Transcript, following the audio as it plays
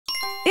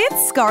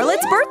It's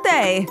Scarlett's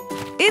birthday!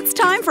 It's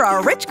time for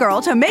our rich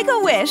girl to make a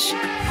wish!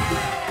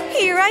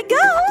 Here I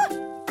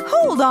go!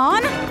 Hold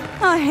on!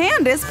 A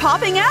hand is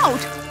popping out!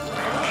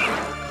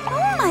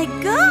 Oh my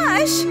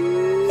gosh!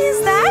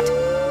 Is that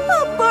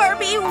a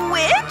Barbie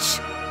witch?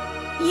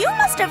 You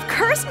must have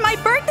cursed my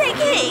birthday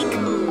cake!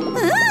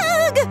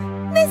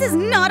 Ugh! This is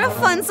not a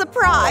fun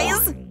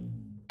surprise!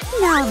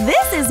 Now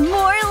this is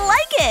more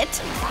like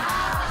it!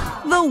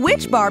 The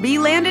witch Barbie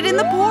landed in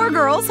the poor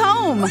girl's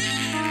home!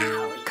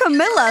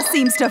 Camilla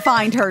seems to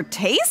find her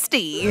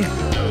tasty!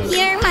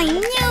 You're my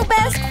new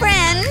best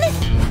friend!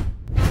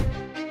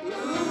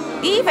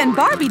 Even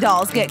Barbie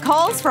dolls get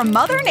calls from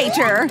Mother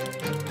Nature!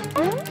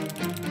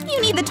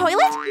 You need the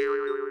toilet?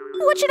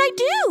 What should I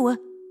do?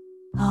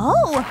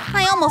 Oh,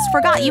 I almost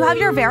forgot you have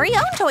your very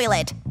own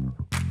toilet!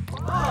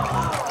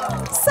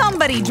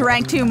 Somebody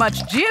drank too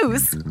much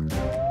juice!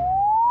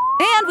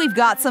 And we've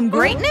got some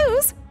great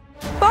news!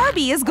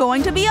 Barbie is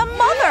going to be a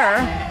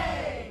mother!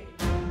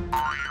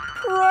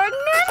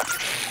 Pregnant?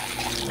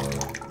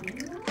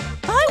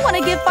 I want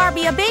to give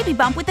Barbie a baby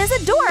bump with this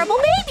adorable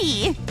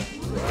baby!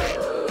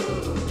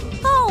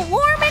 Oh,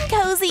 warm and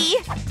cozy!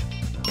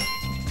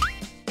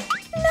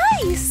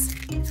 Nice!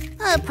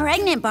 A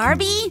pregnant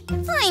Barbie?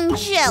 I'm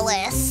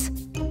jealous!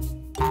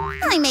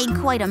 I made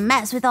quite a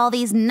mess with all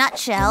these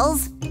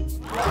nutshells.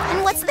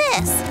 And what's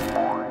this?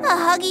 A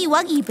Huggy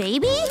Wuggy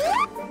baby?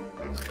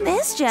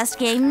 This just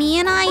gave me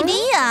an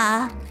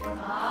idea!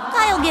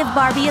 I'll give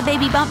Barbie a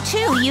baby bump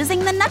too, using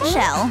the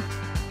nutshell.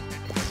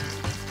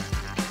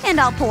 And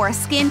I'll pour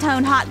skin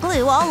tone hot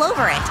glue all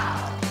over it.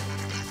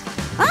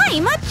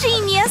 I'm a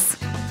genius!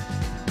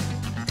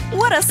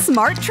 What a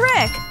smart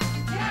trick!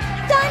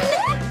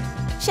 Done!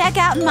 Check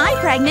out my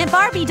pregnant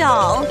Barbie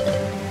doll!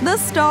 The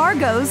star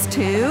goes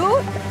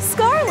to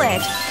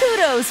Scarlett!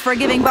 Kudos for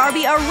giving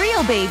Barbie a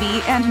real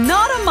baby and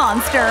not a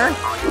monster!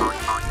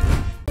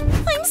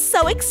 I'm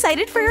so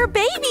excited for your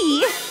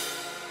baby!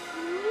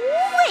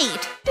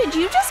 Wait, did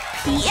you just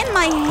pee in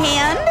my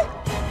hand?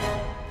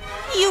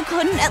 You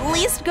couldn't at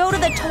least go to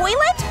the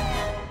toilet?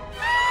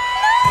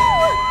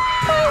 No!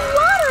 My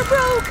water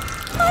broke!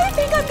 I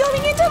think I'm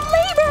going into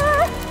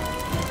labor!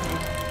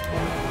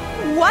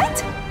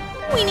 What?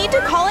 We need to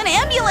call an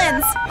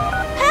ambulance!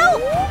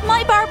 Help!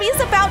 My Barbie's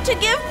about to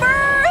give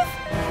birth!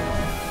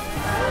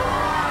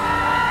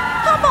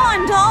 Come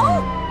on,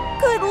 doll!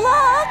 Good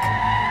luck!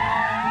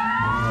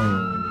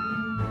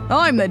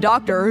 I'm the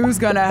doctor who's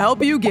gonna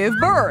help you give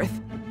birth.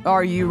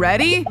 Are you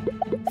ready?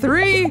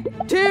 3,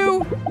 2,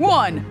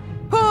 1.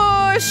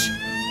 Push!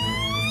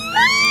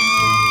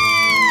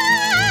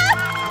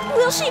 Ah!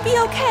 Will she be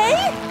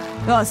okay?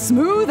 A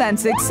smooth and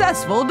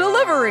successful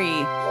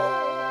delivery.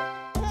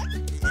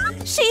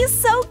 She's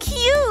so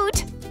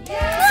cute!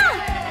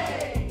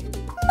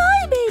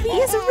 My baby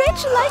is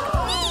rich like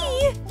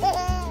me!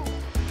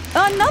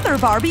 Another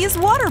Barbie's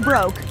water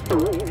broke.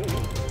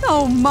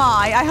 Oh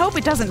my, I hope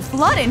it doesn't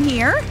flood in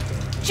here.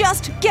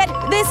 Just get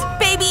this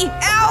baby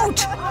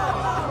out!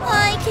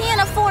 I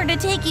can't afford to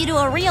take you to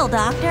a real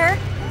doctor,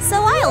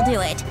 so I'll do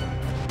it.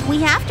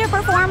 We have to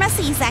perform a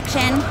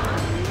C-section.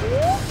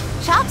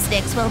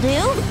 Chopsticks will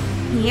do.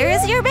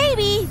 Here's your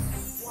baby.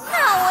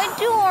 How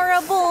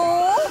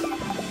adorable!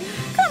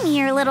 Come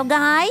here, little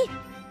guy.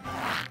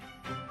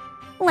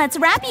 Let's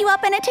wrap you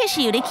up in a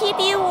tissue to keep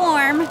you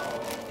warm.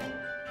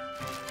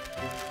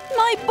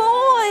 My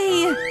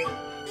boy!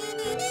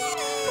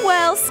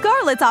 Well,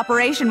 Scarlett's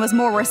operation was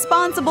more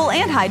responsible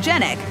and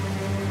hygienic.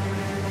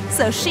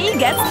 So she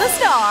gets the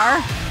star.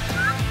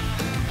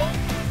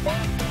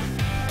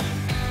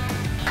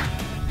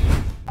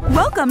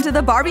 Welcome to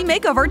the Barbie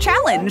Makeover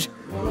Challenge.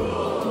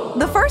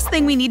 The first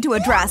thing we need to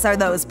address are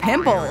those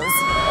pimples.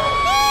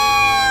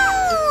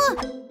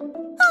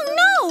 Oh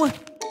no!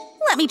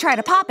 Let me try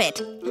to pop it.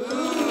 Ew,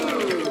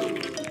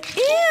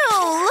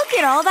 look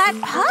at all that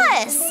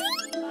pus!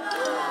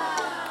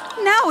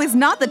 Now is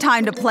not the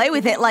time to play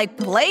with it like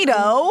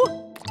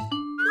Play-Doh!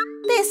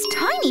 This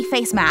tiny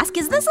face mask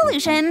is the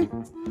solution!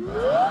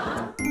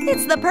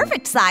 It's the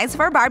perfect size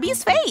for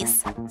Barbie's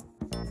face!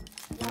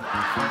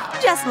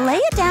 Just lay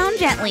it down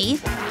gently.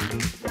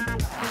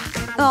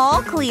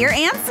 All clear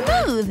and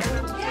smooth!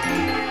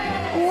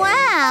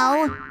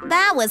 Wow,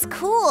 that was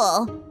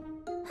cool!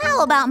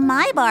 How about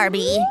my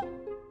Barbie?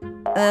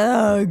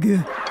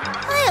 Ugh!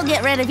 I'll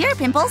get rid of your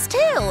pimples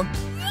too!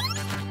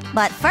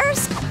 But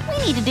first, we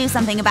need to do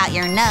something about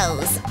your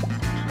nose.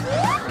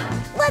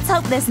 Let's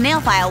hope this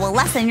nail file will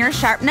lessen your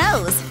sharp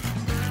nose.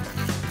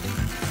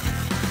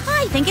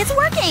 I think it's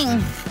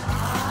working!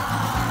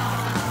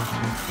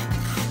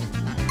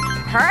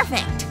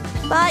 Perfect!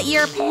 But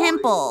your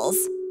pimples…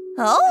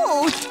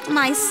 Oh!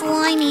 My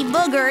slimy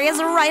booger is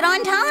right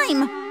on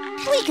time!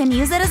 We can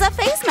use it as a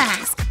face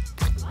mask!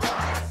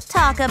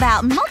 Talk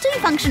about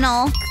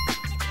multifunctional!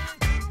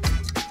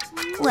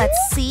 Let's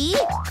see…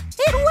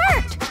 It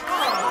worked!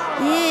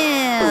 Ew!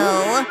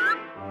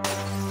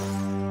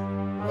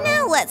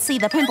 Now let's see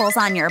the pimples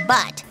on your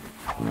butt.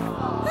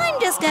 I'm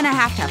just gonna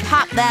have to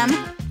pop them.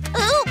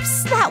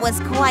 Oops, that was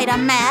quite a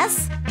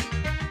mess.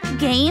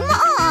 Game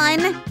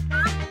on!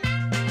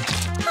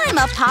 I'm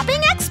a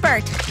popping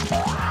expert!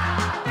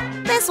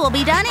 This will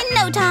be done in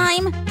no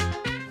time!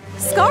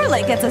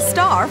 Scarlett gets a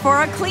star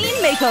for a clean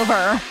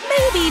makeover.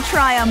 Maybe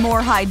try a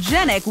more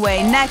hygienic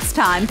way next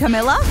time,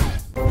 Camilla.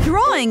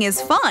 Drawing is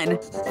fun,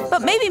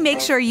 but maybe make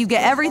sure you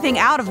get everything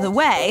out of the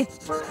way,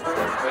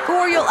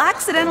 or you'll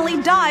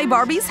accidentally dye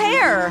Barbie's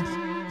hair.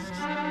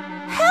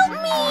 Help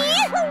me!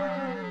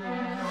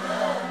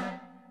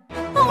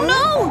 Oh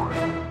no!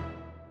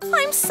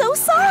 I'm so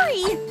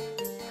sorry!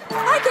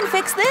 I can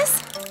fix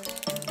this!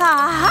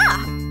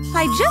 Aha!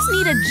 I just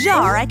need a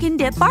jar I can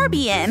dip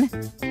Barbie in.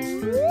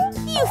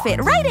 You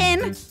fit right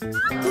in!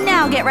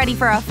 Now get ready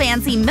for a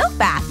fancy milk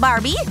bath,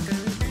 Barbie!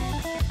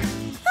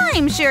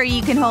 I'm sure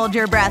you can hold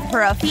your breath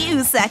for a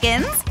few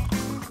seconds.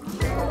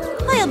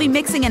 I'll be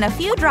mixing in a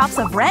few drops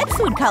of red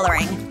food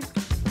coloring.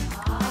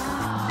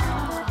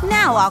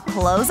 Now I'll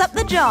close up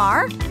the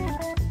jar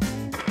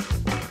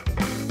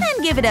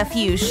and give it a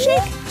few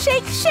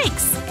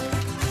shakes.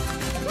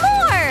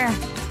 More!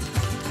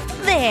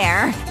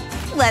 There.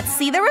 Let's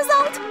see the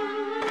result.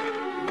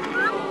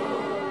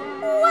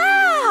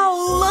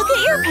 Wow! Look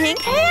at your pink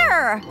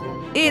hair!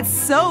 It's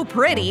so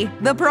pretty.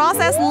 The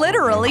process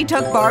literally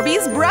took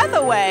Barbie's breath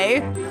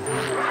away.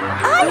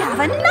 I have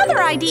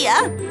another idea!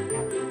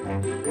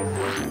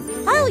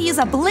 I'll use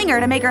a blinger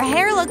to make her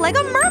hair look like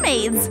a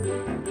mermaid's.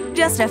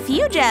 Just a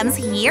few gems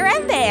here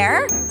and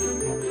there.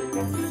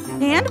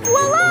 And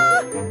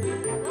voila!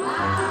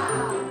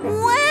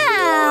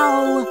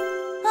 Wow!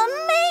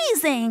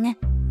 Amazing!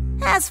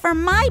 As for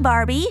my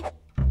Barbie,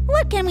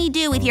 what can we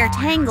do with your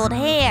tangled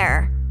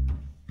hair?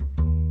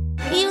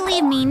 You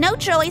leave me no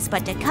choice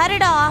but to cut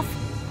it off.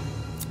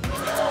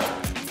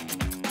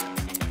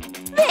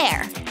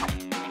 There!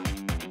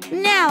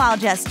 Now I'll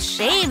just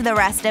shave the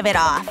rest of it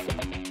off.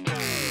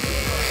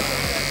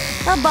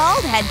 A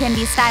bald head can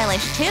be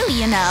stylish too,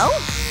 you know.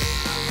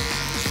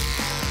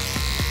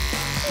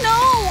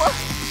 No!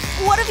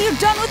 What have you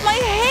done with my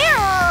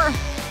hair?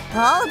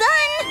 All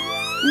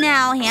done!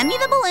 Now hand me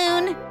the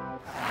balloon.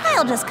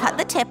 I'll just cut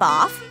the tip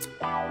off.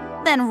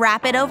 Then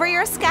wrap it over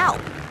your scalp.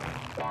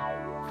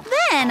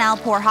 Then I'll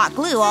pour hot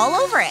glue all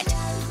over it.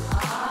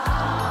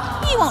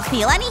 You won't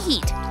feel any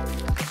heat.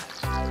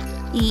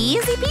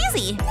 Easy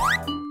peasy.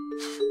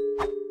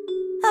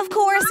 Of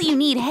course you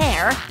need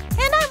hair,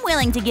 and I'm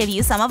willing to give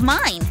you some of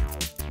mine.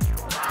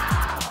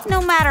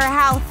 No matter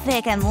how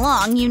thick and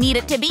long you need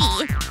it to be.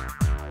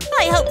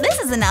 I hope this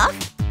is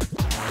enough.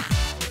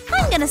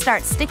 I'm gonna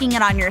start sticking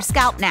it on your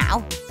scalp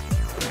now.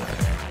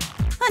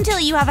 Until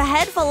you have a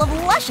head full of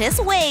luscious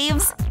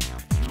waves.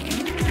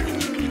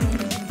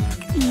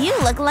 You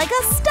look like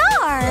a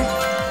star!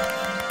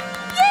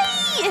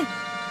 Yay!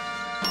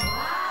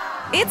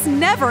 It's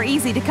never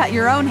easy to cut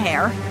your own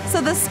hair,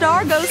 so the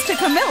star goes to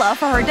Camilla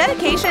for her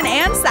dedication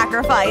and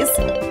sacrifice.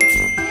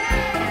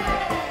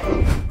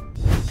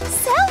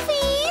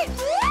 Selfie!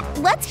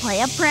 Let's play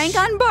a prank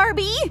on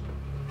Barbie!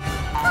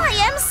 I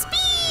am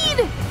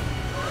Speed!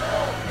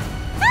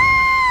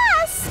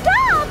 Ah!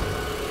 Stop!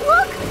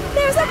 Look!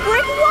 There's a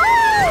brick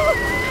wall!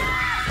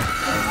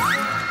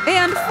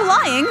 And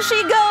flying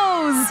she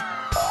goes!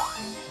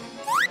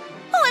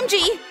 OMG!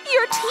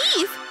 Your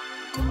teeth!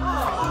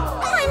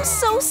 I'm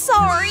so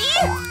sorry!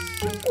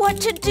 What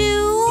to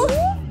do?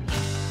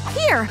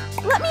 Here,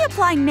 let me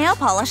apply nail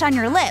polish on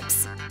your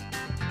lips.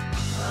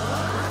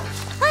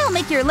 I'll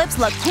make your lips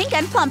look pink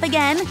and plump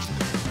again.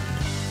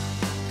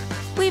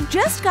 We've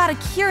just got to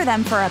cure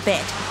them for a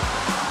bit.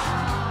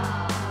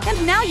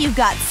 And now you've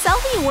got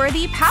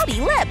selfie-worthy pouty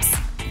lips.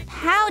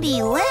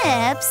 Pouty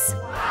lips?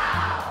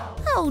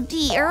 Oh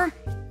dear.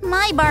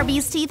 My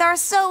Barbie's teeth are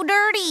so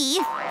dirty.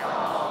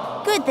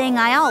 Good thing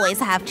I always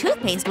have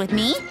toothpaste with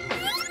me.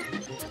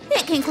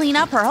 It can clean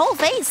up her whole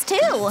face,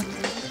 too.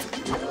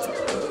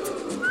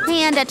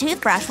 And a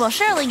toothbrush will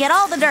surely get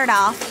all the dirt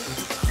off.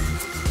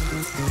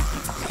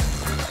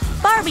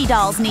 Barbie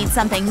dolls need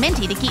something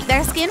minty to keep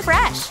their skin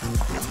fresh.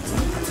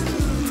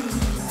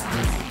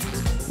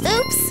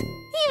 Oops!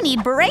 You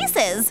need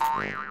braces!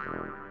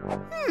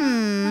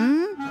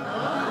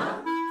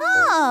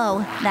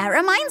 Oh, that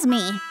reminds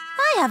me.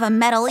 I have a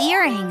metal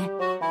earring.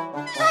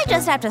 I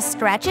just have to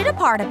stretch it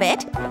apart a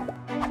bit.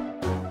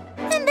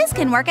 And this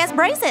can work as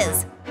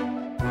braces.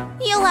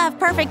 You'll have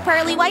perfect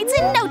pearly whites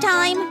in no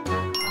time.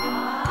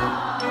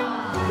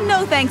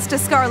 No thanks to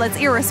Scarlett's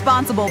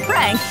irresponsible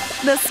prank,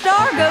 the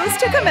star goes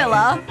to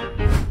Camilla.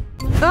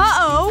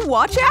 Uh-oh,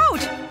 watch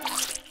out!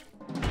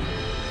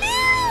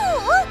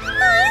 Ew!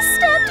 I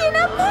stepped in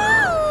a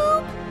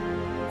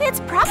poop! It's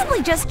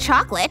probably just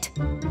chocolate.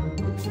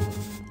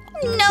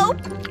 Nope.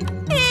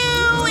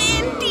 Ew,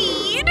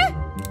 indeed!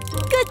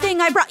 Good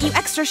thing I brought you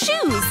extra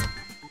shoes.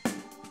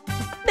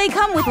 They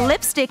come with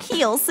lipstick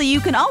heels so you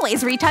can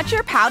always retouch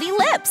your pouty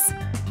lips.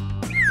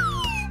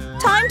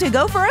 Time to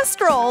go for a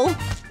stroll.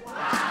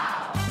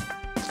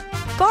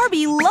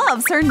 Barbie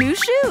loves her new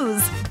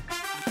shoes.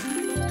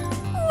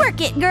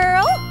 Work it,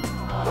 girl!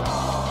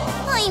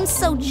 I'm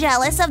so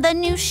jealous of the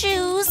new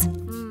shoes.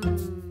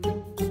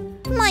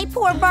 My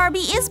poor Barbie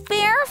is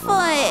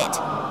barefoot.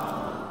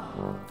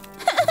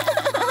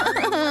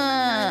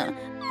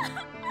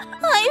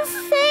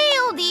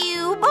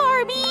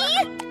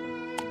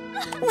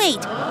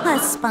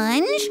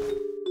 sponge?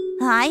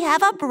 I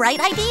have a bright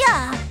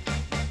idea.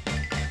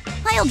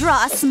 I'll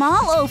draw a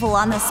small oval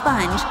on the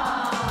sponge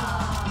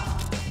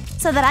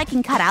so that I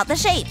can cut out the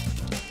shape.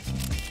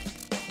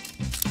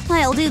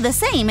 I'll do the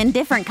same in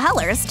different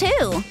colors,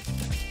 too.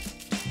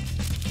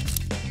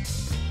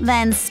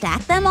 Then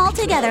stack them all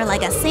together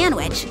like a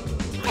sandwich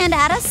and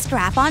add a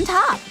strap on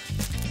top.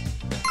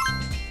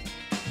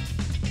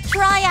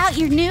 Try out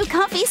your new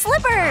comfy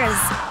slippers!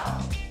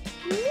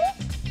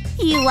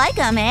 You like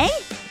them, eh?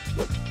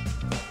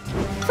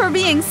 For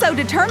being so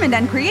determined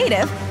and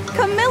creative,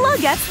 Camilla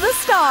gets the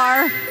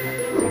star!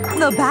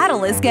 The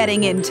battle is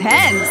getting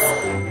intense!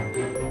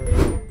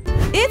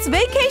 It's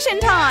vacation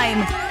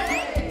time!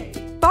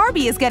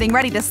 Barbie is getting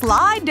ready to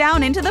slide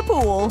down into the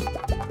pool.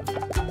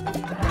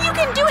 You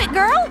can do it,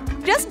 girl!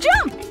 Just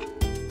jump!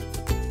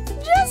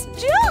 Just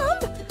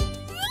jump!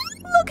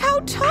 Look how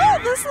tall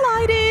the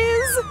slide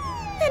is!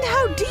 And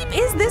how deep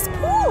is this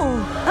pool?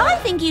 I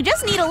think you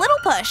just need a little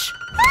push.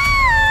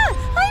 Ah!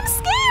 I'm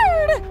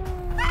scared!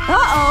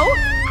 Uh-oh!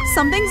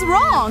 Something's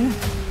wrong!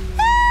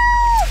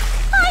 Help!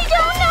 I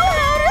don't know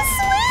how to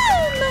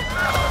swim!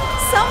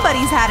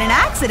 Somebody's had an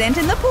accident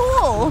in the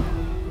pool!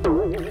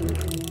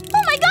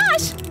 Oh my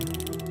gosh!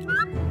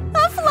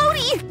 A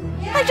floaty!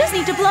 I just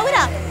need to blow it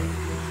up.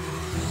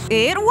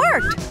 It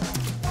worked!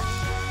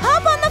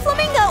 Hop on the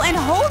flamingo and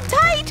hold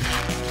tight!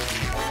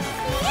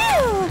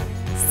 Phew!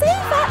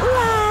 Safe at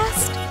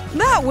last!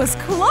 That was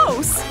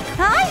close!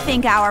 I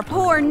think our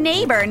poor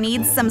neighbor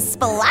needs some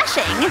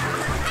splashing.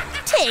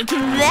 Take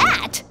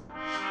that!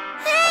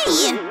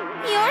 Hey!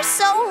 You're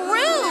so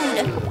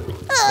rude!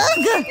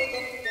 Ugh!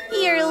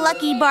 Your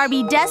lucky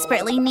Barbie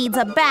desperately needs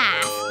a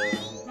bath.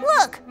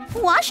 Look!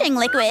 Washing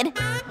liquid.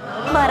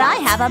 But I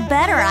have a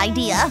better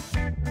idea.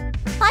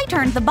 I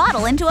turned the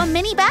bottle into a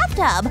mini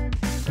bathtub.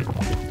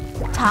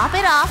 Top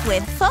it off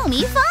with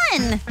foamy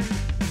fun!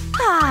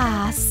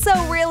 Ah, so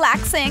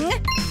relaxing!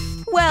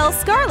 Well,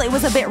 Scarlet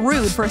was a bit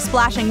rude for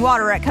splashing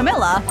water at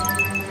Camilla.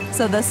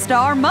 So the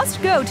star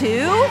must go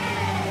to…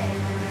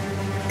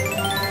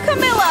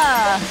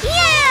 Camilla!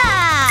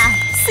 Yeah!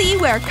 See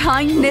where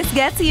kindness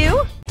gets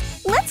you?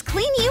 Let's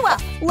clean you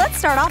up. Let's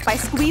start off by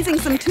squeezing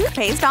some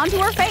toothpaste onto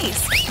her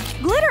face.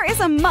 Glitter is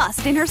a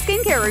must in her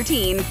skincare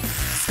routine.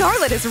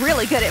 Scarlet is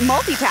really good at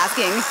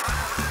multitasking.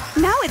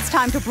 Now it's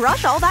time to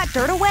brush all that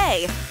dirt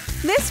away.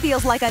 This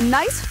feels like a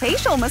nice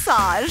facial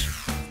massage.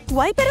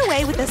 Wipe it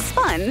away with a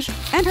sponge,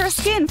 and her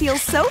skin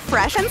feels so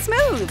fresh and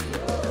smooth.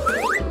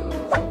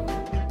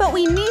 But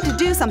we need to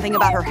do something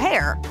about her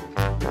hair.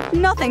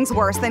 Nothing's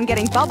worse than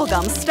getting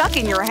bubblegum stuck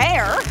in your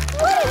hair.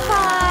 What if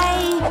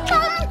I…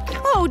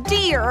 Oh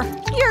dear!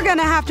 You're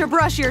gonna have to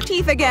brush your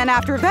teeth again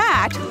after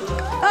that.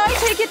 I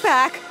take it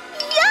back.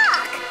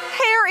 Yuck!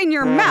 Hair in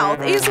your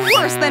mouth is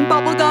worse than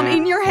bubblegum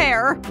in your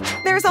hair.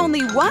 There's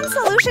only one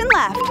solution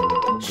left.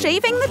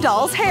 Shaving the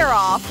doll's hair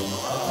off.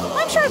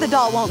 I'm sure the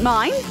doll won't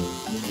mind.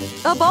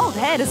 A bald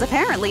head is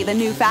apparently the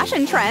new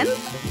fashion trend.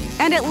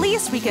 And at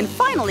least we can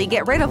finally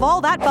get rid of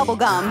all that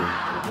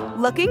bubblegum.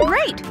 Looking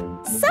great!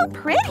 So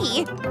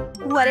pretty!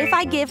 What if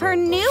I give her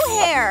new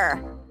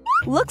hair?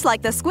 Looks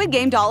like the Squid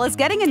Game doll is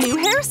getting a new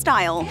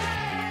hairstyle.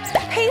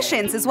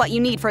 Patience is what you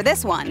need for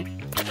this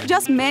one.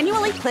 Just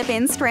manually clip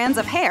in strands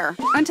of hair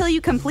until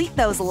you complete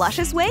those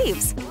luscious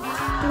waves.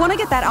 Want to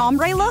get that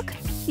ombre look?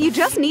 You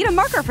just need a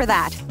marker for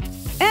that.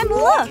 And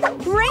look!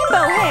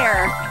 Rainbow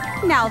hair!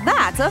 Now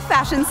that's a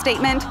fashion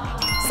statement.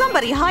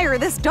 Somebody hire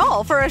this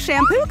doll for a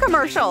shampoo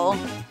commercial.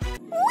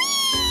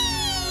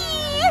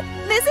 Whee!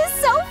 This is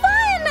so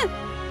fun!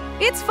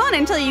 It's fun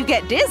until you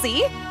get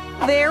dizzy.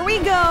 There we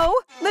go!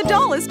 The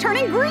doll is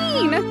turning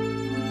green!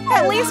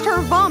 At least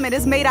her vomit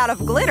is made out of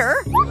glitter.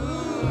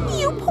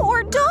 You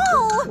poor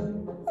doll!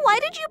 Why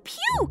did you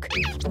puke?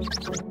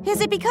 Is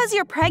it because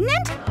you're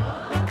pregnant?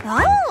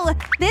 Oh,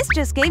 this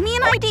just gave me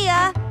an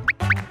idea.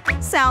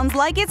 Sounds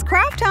like it's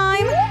craft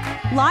time!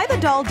 Lie the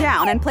doll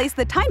down and place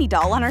the tiny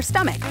doll on her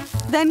stomach.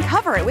 Then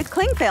cover it with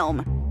cling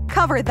film.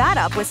 Cover that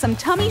up with some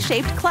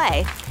tummy-shaped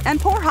clay and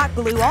pour hot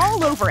glue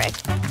all over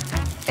it.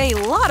 A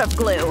lot of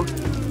glue.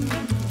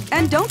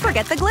 And don't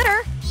forget the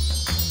glitter.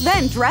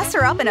 Then dress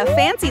her up in a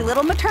fancy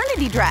little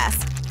maternity dress.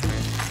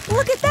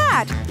 Look at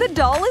that! The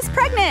doll is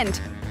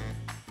pregnant!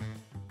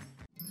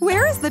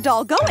 Where is the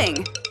doll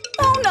going?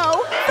 Oh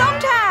no!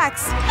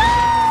 Thumbtacks!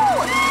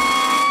 No!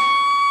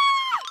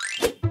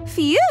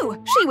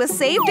 Phew! She was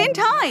saved in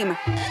time!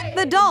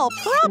 The doll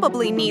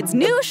probably needs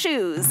new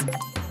shoes.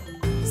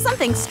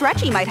 Something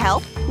stretchy might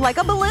help, like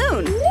a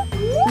balloon.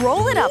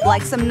 Roll it up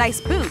like some nice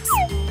boots.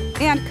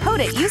 And coat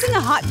it using a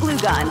hot glue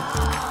gun.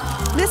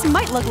 This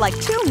might look like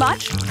too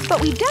much,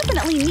 but we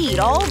definitely need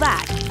all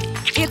that.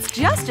 It's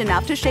just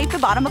enough to shape the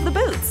bottom of the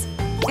boots.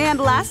 And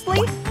lastly,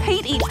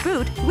 paint each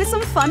boot with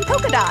some fun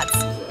polka dots.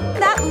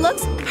 That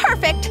looks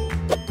perfect!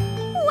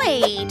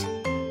 Wait…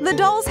 The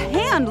doll's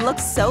hand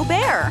looks so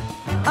bare.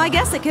 I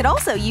guess it could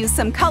also use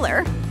some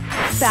color.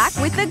 Back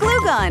with the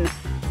glue gun.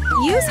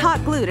 Use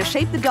hot glue to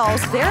shape the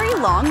doll's very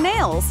long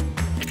nails.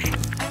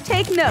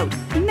 Take note,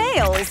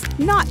 nails,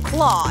 not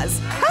claws.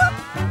 Huh?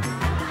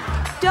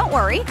 Don't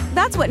worry,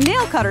 that's what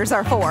nail cutters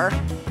are for.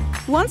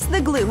 Once the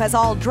glue has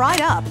all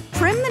dried up,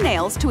 trim the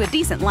nails to a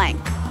decent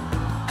length.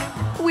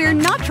 We're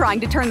not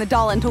trying to turn the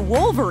doll into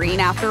Wolverine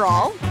after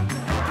all.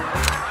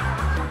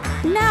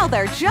 Now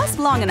they're just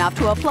long enough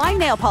to apply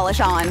nail polish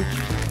on.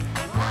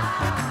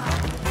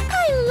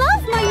 I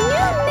love my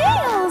new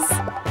nails!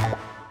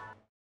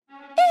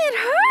 It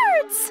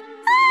hurts!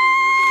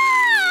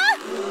 Ah!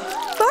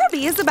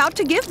 Barbie is about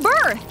to give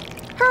birth.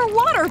 Her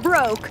water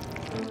broke.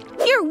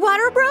 Your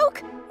water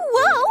broke?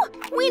 Whoa!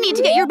 We need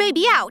to get your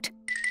baby out.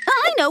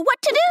 I know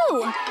what to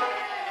do!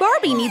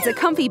 Barbie needs a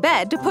comfy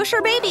bed to push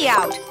her baby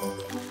out.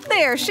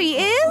 There she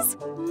is!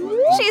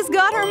 She's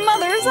got her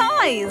mother's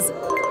eyes!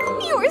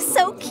 You're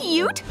so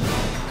cute!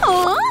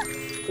 Huh?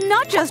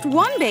 Not just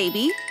one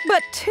baby,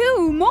 but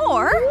 2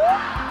 more!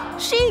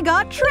 She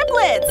got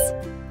triplets!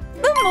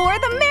 The more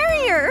the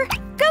merrier!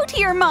 Go to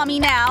your mommy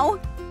now!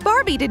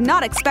 Barbie did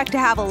not expect to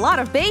have a lot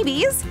of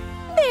babies.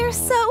 They're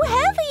so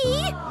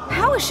heavy!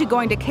 How is she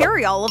going to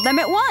carry all of them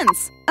at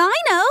once? I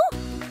know!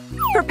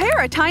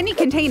 Prepare a tiny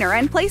container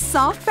and place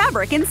soft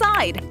fabric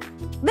inside.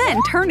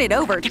 Then turn it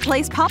over to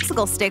place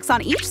popsicle sticks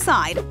on each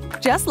side,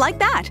 just like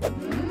that.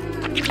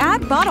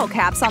 Add bottle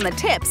caps on the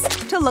tips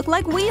to look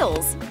like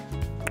wheels.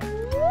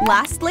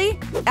 Lastly,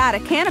 add a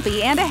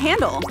canopy and a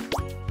handle.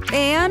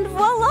 And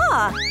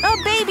voila!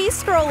 A baby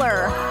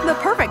stroller! The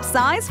perfect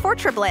size for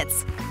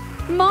triplets.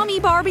 Mommy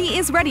Barbie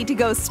is ready to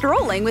go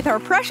strolling with her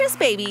precious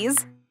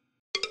babies.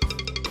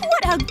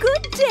 What a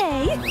good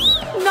day!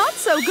 Not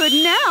so good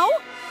now!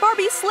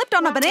 Barbie slipped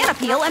on a banana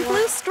peel and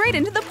flew straight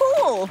into the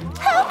pool.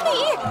 Help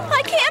me!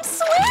 I can't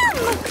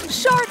swim!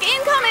 Shark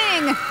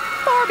incoming!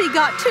 Barbie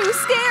got too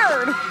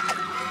scared.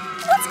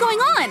 What's going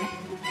on?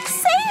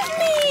 Save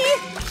me!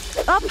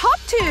 A pop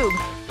tube!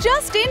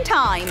 Just in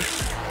time.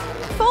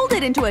 Fold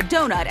it into a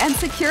donut and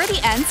secure the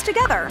ends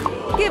together.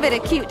 Give it a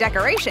cute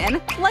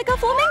decoration, like a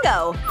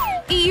flamingo.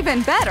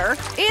 Even better,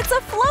 it's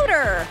a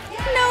floater!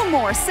 No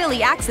more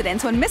silly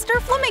accidents when Mr.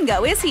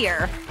 Flamingo is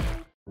here.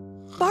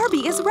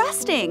 Barbie is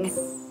resting.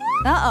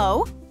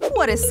 Uh-oh,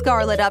 what is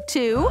Scarlett up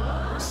to?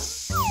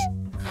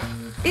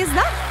 Is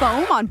that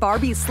foam on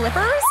Barbie's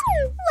slippers?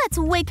 Let's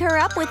wake her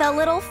up with a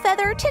little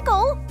feather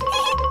tickle.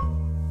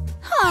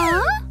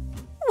 Huh?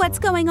 What's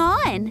going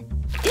on?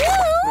 Ew!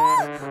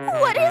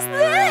 What is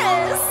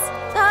this?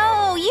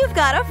 Oh, you've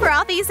got a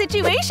frothy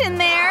situation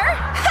there.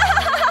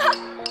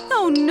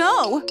 Oh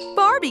no!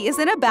 Barbie is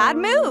in a bad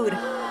mood.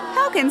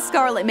 How can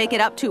Scarlett make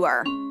it up to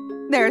her?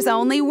 There's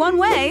only one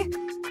way.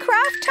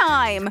 Craft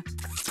time!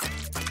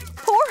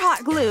 Pour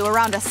hot glue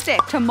around a stick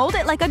to mold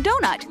it like a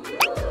donut.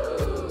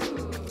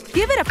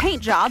 Give it a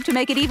paint job to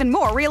make it even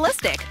more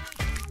realistic.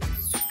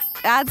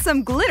 Add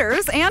some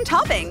glitters and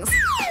toppings.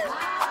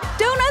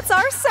 Donuts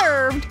are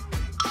served!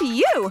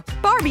 Phew!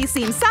 Barbie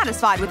seems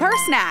satisfied with her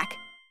snack.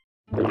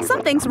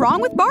 Something's wrong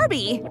with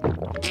Barbie.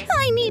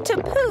 I need to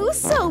poo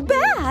so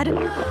bad.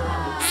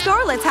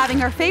 Scarlett's having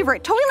her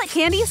favorite toilet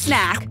candy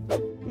snack.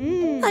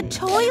 A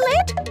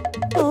toilet?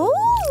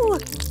 Oh!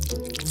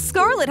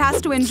 Scarlett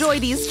has to enjoy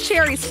these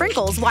cherry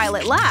sprinkles while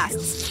it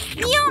lasts.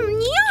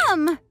 Yum,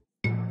 yum!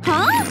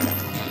 Huh?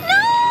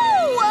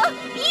 No!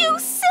 You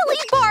silly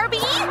Barbie!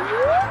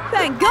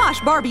 Thank gosh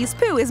Barbie's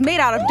poo is made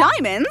out of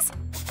diamonds!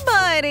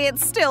 But it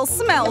still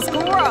smells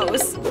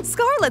gross.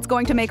 Scarlett's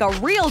going to make a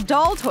real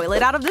doll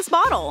toilet out of this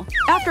bottle.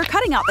 After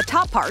cutting out the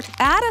top part,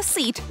 add a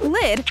seat,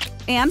 lid,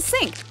 and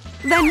sink.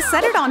 Then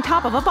set it on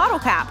top of a bottle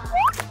cap.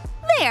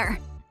 There!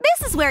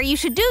 This is where you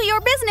should do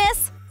your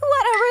business!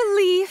 What a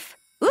relief!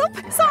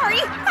 Oop, sorry!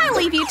 I'll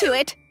leave you to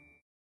it.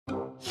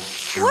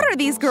 What are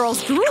these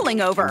girls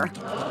drooling over?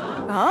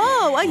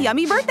 Oh, a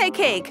yummy birthday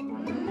cake!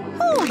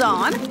 Hold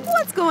on,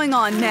 what's going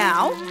on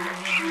now?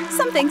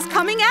 Something's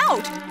coming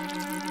out!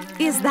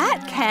 Is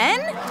that Ken?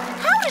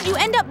 How did you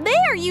end up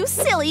there, you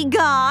silly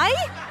guy?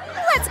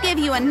 Let's give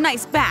you a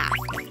nice bath.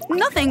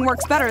 Nothing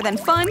works better than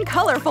fun,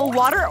 colorful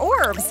water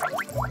orbs.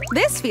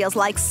 This feels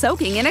like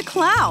soaking in a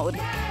cloud.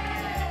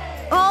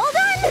 All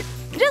done?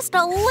 Just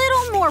a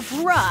little more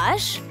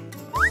brush.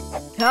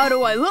 How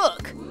do I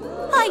look?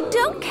 I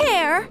don't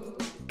care.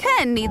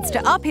 Ken needs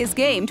to up his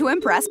game to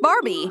impress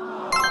Barbie.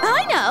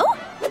 I know.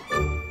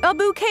 A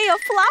bouquet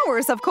of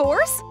flowers, of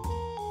course.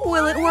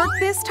 Will it work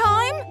this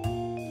time?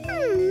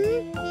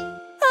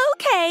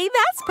 Okay,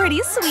 that's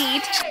pretty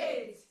sweet.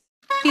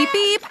 Beep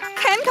beep,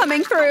 Ken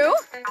coming through.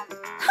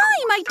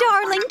 Hi, my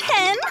darling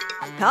Ken.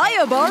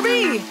 Hiya,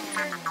 Barbie.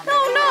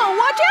 Oh no,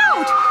 watch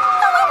out!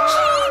 OMG,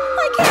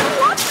 I can't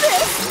watch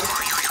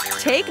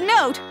this. Take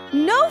note,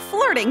 no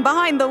flirting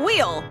behind the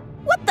wheel.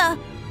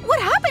 What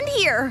happened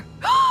here?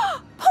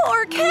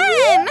 Poor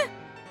Ken!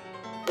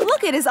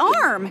 Look at his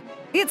arm.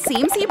 It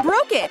seems he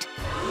broke it.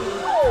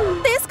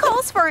 This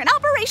calls for an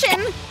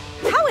operation.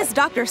 How is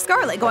Dr.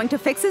 Scarlett going to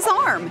fix his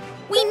arm?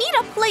 We need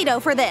a Play-Doh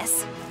for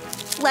this.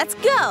 Let's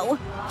go.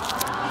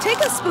 Take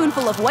a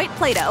spoonful of white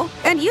Play-Doh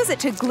and use it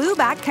to glue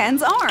back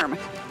Ken's arm.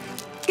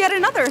 Get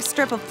another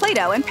strip of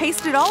Play-Doh and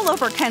paste it all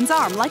over Ken's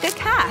arm like a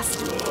cast.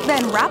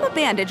 Then wrap a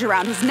bandage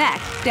around his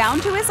neck down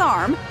to his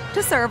arm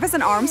to serve as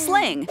an arm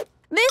sling.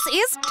 This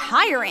is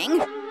tiring.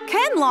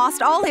 Ken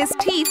lost all his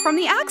teeth from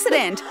the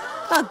accident.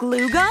 A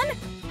glue gun?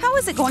 How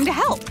is it going to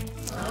help?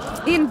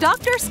 In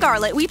Dr.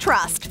 Scarlet we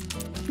trust.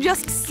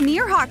 Just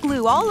smear hot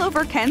glue all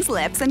over Ken's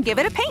lips and give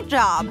it a paint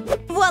job.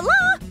 Voila!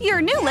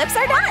 Your new lips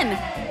are done!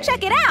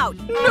 Check it out!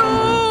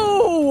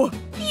 No!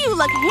 You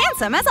look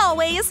handsome as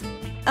always.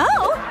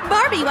 Oh,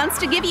 Barbie wants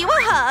to give you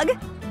a hug.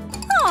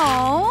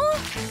 Aww.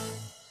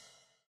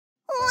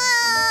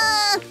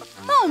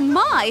 Oh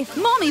my!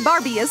 Mommy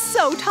Barbie is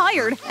so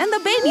tired, and the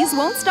babies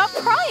won't stop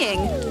crying.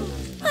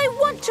 I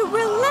want to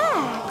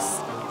relax.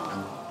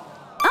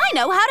 I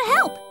know how to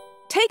help.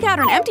 Take out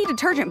an empty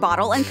detergent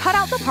bottle and cut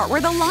out the part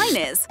where the line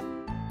is.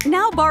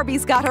 Now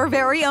Barbie's got her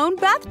very own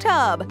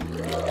bathtub.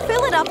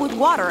 Fill it up with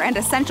water and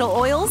essential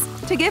oils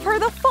to give her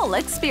the full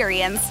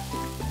experience.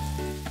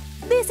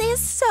 This is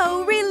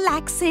so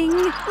relaxing.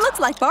 Looks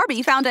like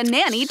Barbie found a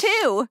nanny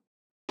too.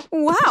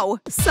 Wow,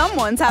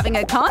 someone's having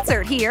a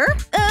concert here.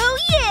 Oh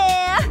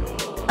yeah!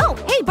 Oh,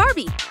 hey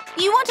Barbie,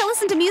 you want to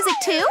listen to music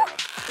too?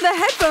 The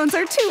headphones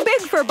are too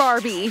big for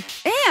Barbie.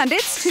 And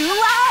it's too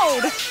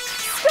loud.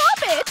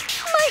 Stop it!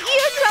 My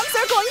eardrums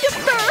are going to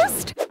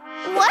burst!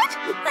 What?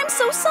 I'm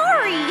so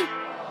sorry!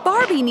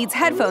 Barbie needs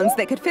headphones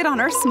that could fit on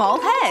her small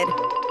head.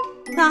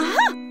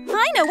 Aha!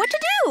 I know what to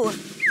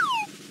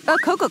do! A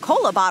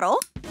Coca-Cola bottle?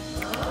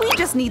 We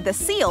just need the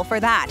seal for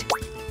that.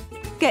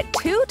 Get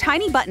 2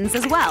 tiny buttons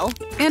as well,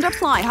 and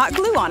apply hot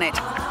glue on it.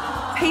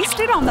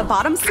 Paste it on the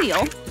bottom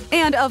seal,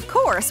 and of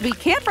course we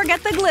can't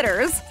forget the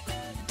glitters.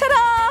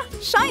 Ta-da!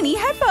 Shiny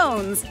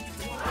headphones!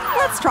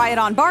 Let's try it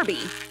on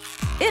Barbie.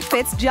 It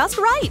fits just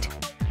right.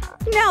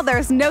 Now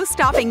there's no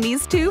stopping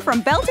these two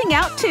from belting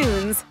out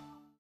tunes.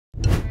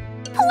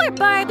 Poor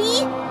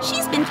Barbie!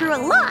 She's been through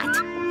a lot.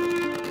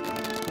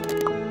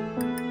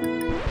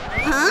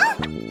 Huh?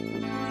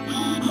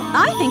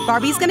 I think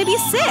Barbie's gonna be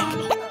sick.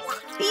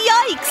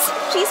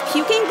 Yikes! She's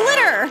puking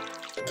glitter!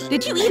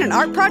 Did you eat an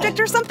art project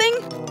or something?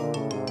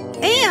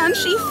 And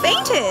she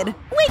fainted!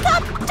 Wake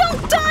up!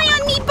 Don't die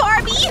on me,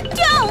 Barbie!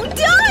 Don't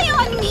die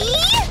on me!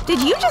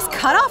 Did you just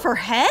cut off her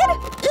head?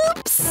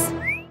 Oops!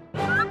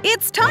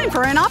 It's time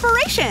for an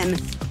operation!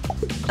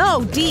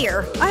 Oh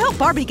dear, I hope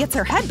Barbie gets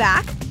her head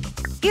back.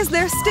 Is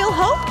there still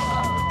hope?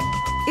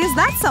 Is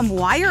that some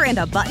wire and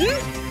a button?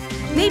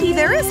 Maybe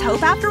there is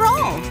hope after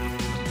all.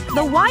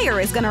 The wire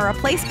is gonna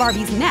replace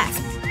Barbie's neck,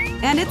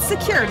 and it's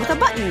secured with a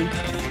button.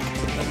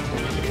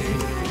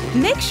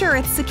 Make sure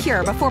it's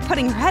secure before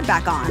putting her head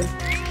back on.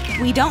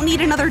 We don't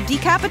need another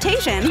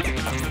decapitation.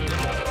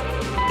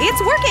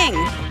 It's working!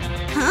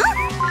 Huh?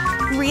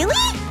 Really?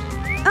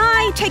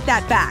 I take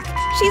that back.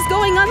 She's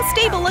going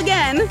unstable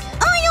again.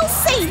 I'll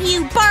save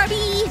you,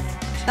 Barbie!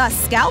 A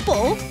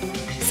scalpel?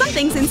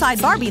 Something's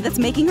inside Barbie that's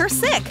making her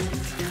sick.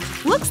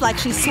 Looks like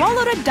she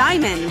swallowed a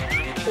diamond.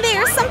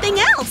 There's something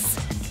else!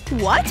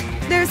 What?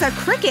 There's a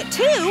cricket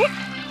too?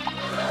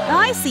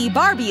 I see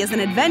Barbie is an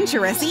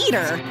adventurous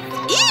eater.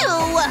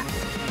 Ew!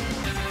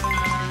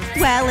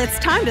 Well, it's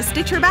time to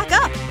stitch her back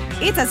up.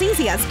 It's as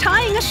easy as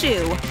tying a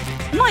shoe.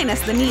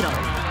 Minus the needle.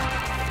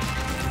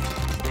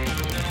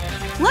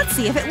 Let's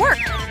see if it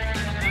worked.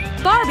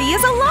 Barbie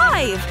is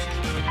alive!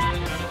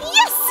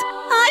 Yes!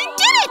 I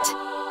did it!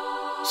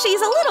 She's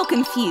a little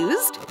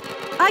confused.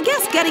 I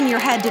guess getting your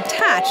head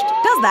detached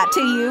does that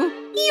to you.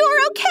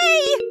 You're okay!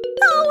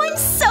 Oh, I'm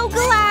so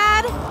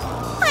glad!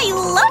 I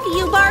love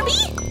you,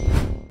 Barbie!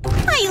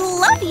 I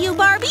love you,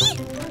 Barbie!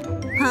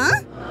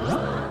 Huh?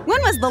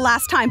 When was the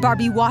last time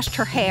Barbie washed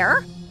her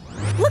hair?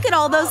 Look at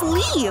all those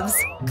leaves!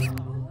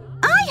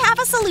 I have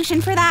a solution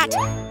for that!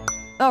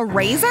 A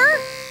razor?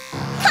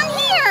 Come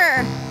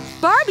here!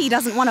 Barbie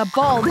doesn't want a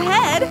bald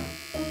head!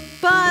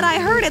 But I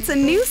heard it's a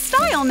new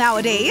style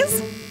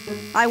nowadays.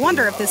 I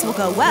wonder if this will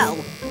go well.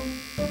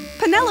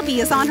 Penelope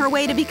is on her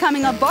way to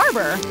becoming a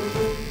barber.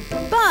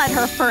 But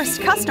her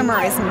first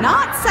customer is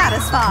not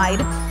satisfied.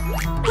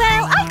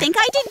 Well, I think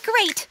I did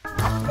great.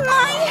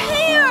 My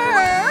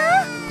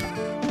hair!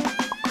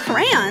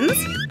 Crayons?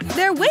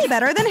 They're way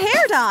better than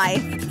hair dye.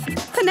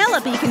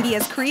 Penelope can be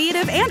as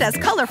creative and as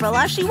colorful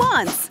as she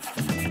wants.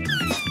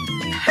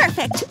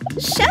 Perfect!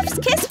 Chef's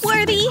kiss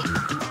worthy!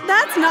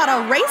 That's not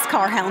a race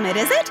car helmet,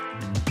 is it?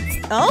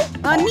 Oh,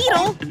 a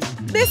needle!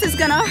 This is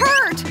gonna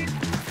hurt!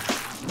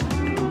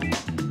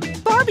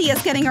 Barbie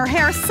is getting her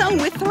hair sewn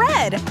with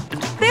thread.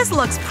 This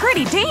looks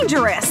pretty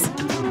dangerous.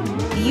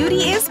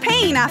 Beauty is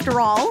pain, after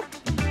all.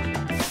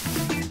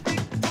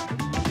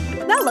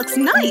 That looks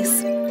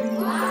nice.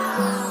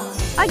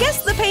 I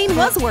guess the pain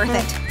was worth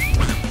it.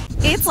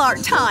 It's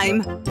art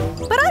time.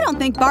 But I don't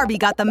think Barbie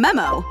got the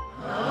memo.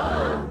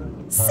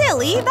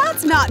 Silly,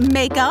 that's not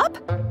makeup.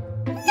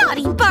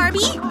 Naughty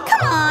Barbie!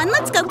 Come on,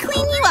 let's go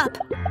clean you up.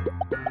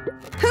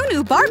 Who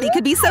knew Barbie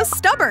could be so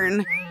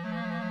stubborn?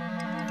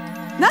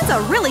 That's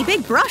a really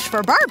big brush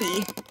for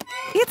Barbie.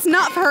 It's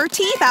not for her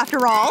teeth,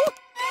 after all.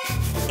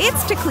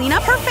 It's to clean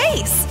up her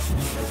face.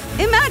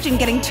 Imagine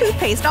getting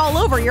toothpaste all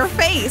over your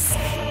face.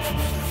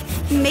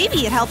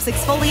 Maybe it helps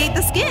exfoliate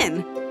the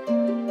skin.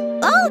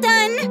 All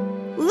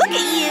done! Look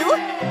at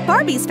you!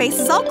 Barbie's face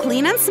is all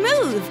clean and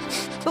smooth.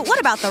 But what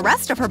about the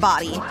rest of her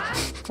body?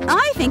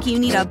 I think you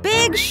need a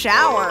big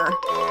shower.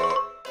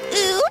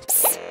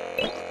 Oops!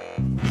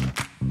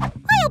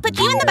 I'll put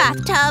you in the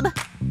bathtub.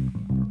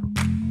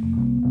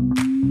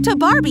 To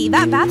Barbie,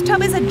 that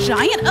bathtub is a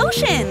giant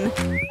ocean.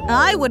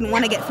 I wouldn't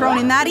want to get thrown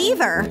in that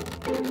either.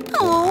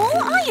 Oh,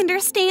 I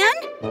understand.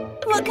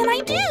 What can I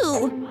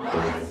do?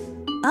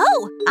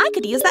 Oh, I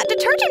could use that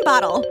detergent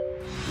bottle.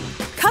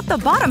 Cut the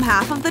bottom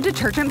half of the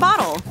detergent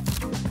bottle.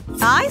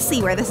 I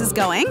see where this is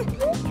going.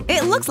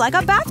 It looks like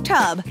a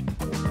bathtub.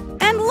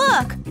 And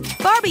look!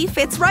 Barbie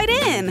fits right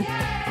in.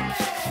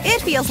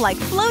 It feels like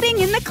floating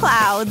in the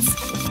clouds.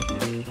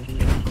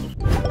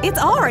 It's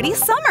already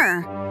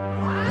summer.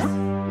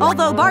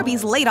 Although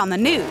Barbie's late on the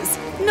news,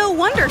 no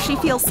wonder she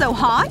feels so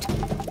hot.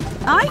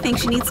 I think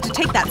she needs to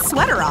take that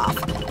sweater off.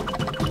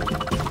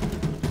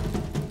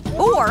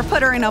 Or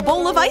put her in a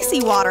bowl of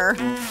icy water.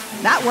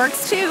 That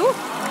works too.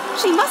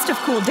 She must have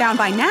cooled down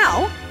by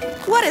now.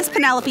 What is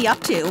Penelope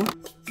up to?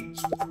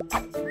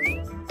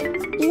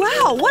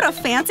 Wow, what a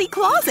fancy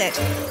closet!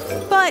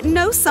 But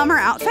no summer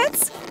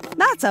outfits?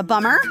 That's a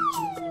bummer.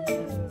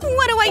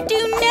 What do I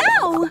do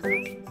now?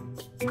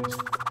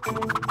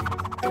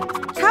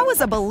 How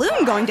is a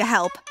balloon going to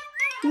help?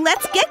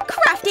 Let's get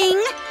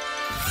crafting!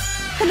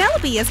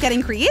 Penelope is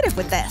getting creative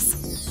with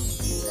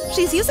this.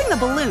 She's using the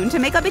balloon to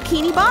make a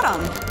bikini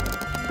bottom.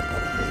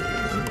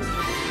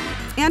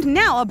 And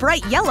now a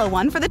bright yellow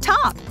one for the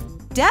top.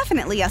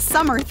 Definitely a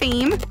summer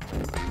theme.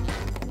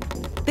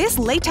 This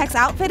latex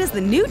outfit is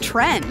the new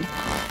trend.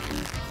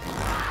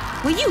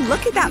 Will you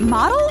look at that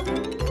model?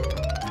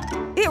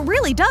 It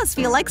really does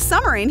feel like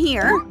summer in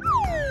here.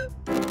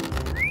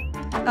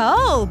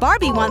 Oh,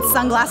 Barbie wants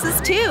sunglasses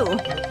too.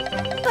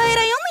 But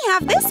I only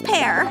have this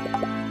pair.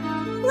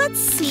 Let's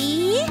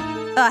see…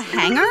 A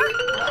hanger?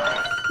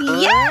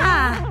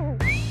 Yeah!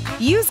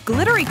 Use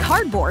glittery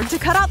cardboard to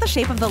cut out the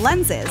shape of the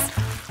lenses.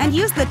 And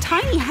use the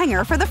tiny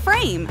hanger for the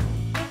frame.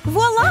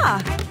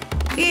 Voila!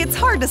 It's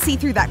hard to see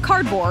through that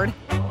cardboard.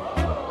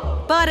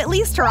 But at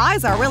least her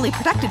eyes are really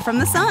protected from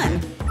the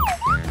sun.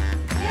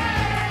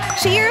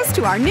 Cheers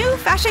to our new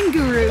fashion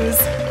gurus!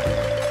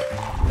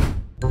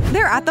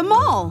 They're at the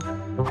mall.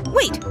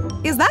 Wait,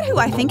 is that who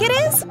I think it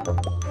is?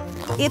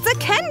 It's a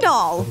Ken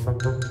doll.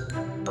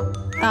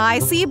 I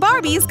see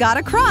Barbie's got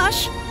a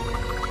crush.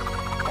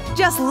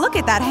 Just look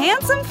at that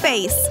handsome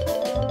face.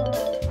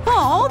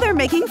 Oh, they're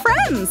making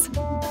friends.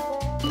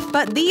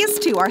 But these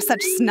two are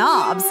such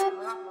snobs.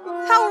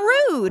 How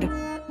rude!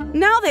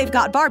 Now they've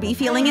got Barbie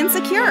feeling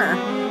insecure.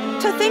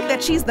 To think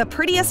that she's the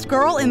prettiest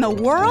girl in the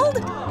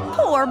world?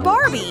 Poor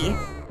Barbie!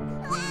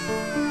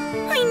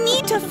 I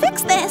need to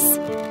fix this!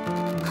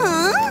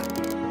 Huh?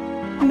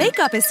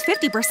 Makeup is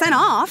 50%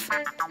 off.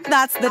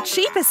 That's the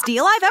cheapest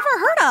deal I've ever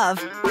heard of.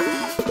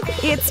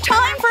 It's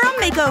time for a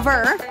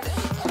makeover!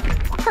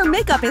 Her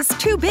makeup is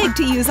too big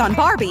to use on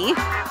Barbie.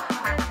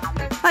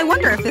 I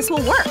wonder if this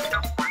will work.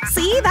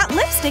 See, that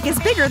lipstick is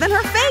bigger than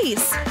her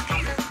face!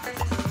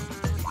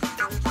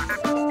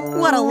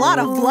 What a lot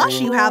of blush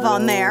you have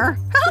on there!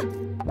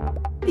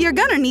 You're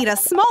gonna need a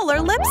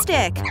smaller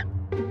lipstick!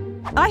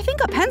 I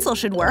think a pencil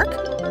should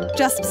work.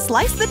 Just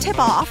slice the tip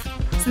off,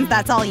 since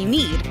that's all you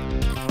need.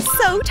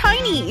 So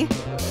tiny!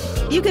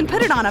 You can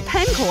put it on a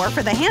pen core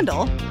for the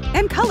handle,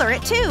 and color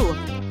it too.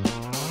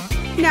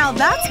 Now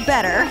that's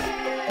better!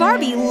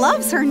 Barbie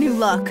loves her new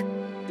look!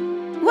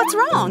 What's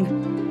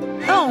wrong?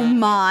 Oh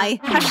my!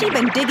 Has she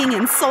been digging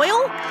in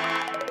soil?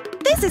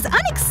 This is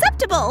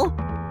unacceptable!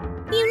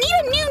 You need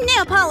a new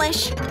nail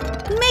polish!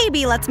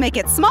 Maybe let's make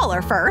it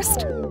smaller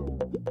first.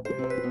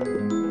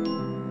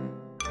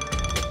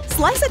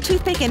 Slice a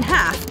toothpick in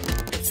half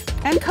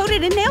and coat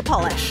it in nail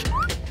polish.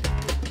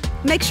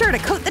 Make sure to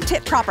coat the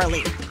tip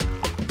properly.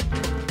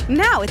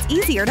 Now it's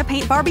easier to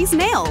paint Barbie's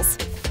nails.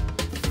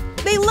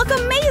 They look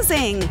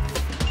amazing!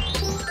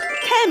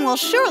 Ken will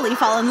surely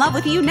fall in love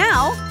with you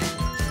now.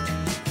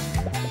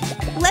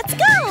 Let's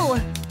go!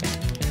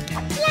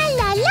 La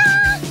la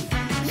la!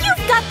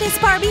 You've got this,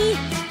 Barbie!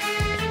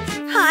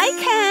 Hi,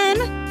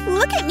 Ken!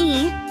 Look at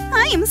me!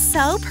 I am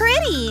so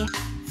pretty!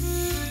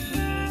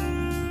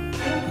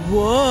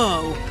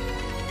 Whoa!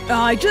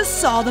 I just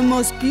saw the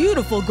most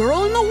beautiful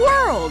girl in the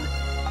world!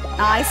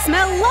 I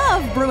smell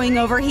love brewing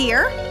over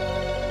here!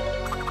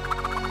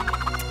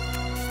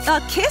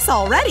 A kiss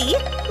already?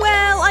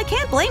 Well, I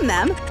can't blame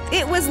them.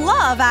 It was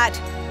love at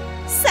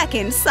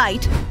second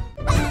sight.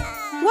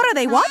 What are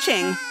they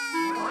watching?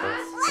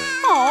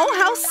 Oh,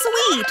 how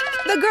sweet!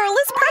 The girl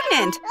is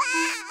pregnant!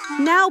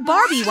 Now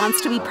Barbie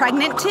wants to be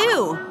pregnant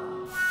too.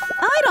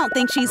 I don't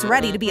think she's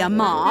ready to be a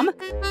mom.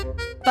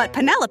 But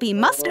Penelope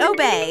must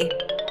obey.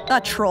 A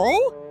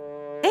troll?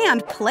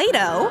 And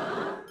Play-Doh?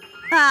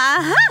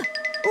 Aha!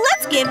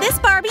 Let's give this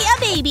Barbie a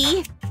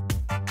baby!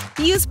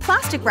 Use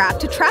plastic wrap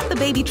to trap the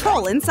baby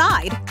troll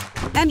inside.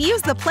 And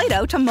use the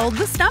Play-Doh to mold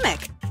the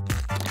stomach.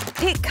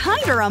 It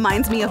kinda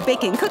reminds me of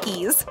baking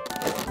cookies.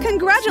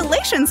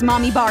 Congratulations,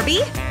 Mommy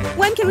Barbie!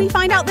 When can we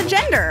find out the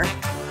gender?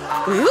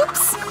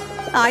 Oops!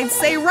 I'd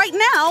say right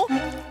now!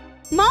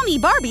 Mommy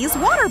Barbie's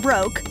water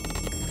broke.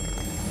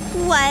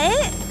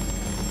 What?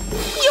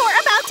 You're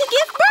about to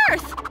give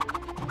birth!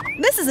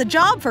 This is a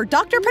job for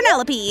Dr.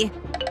 Penelope.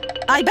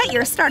 I bet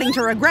you're starting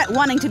to regret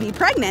wanting to be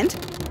pregnant.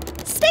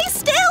 Stay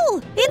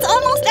still! It's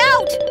almost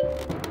out!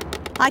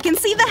 I can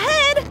see the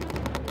head!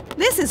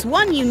 This is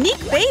one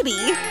unique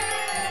baby.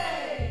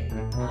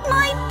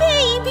 My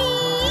baby!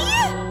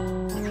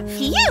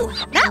 Phew!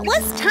 That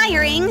was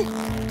tiring.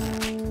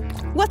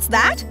 What's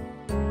that?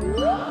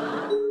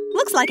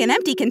 Looks like an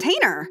empty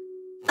container.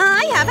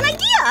 I have an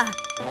idea!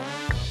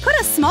 Put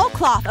a small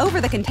cloth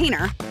over the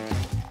container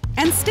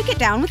and stick it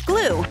down with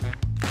glue.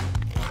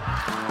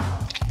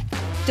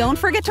 Don't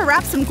forget to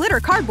wrap some glitter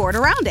cardboard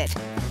around it.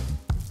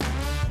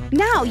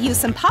 Now use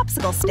some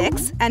popsicle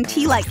sticks and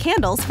tea-light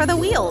candles for the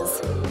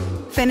wheels.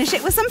 Finish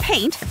it with some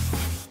paint.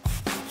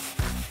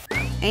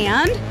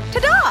 And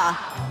ta-da!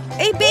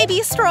 A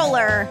baby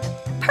stroller!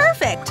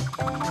 Perfect!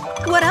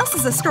 What else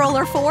is a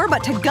stroller for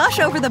but to gush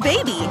over the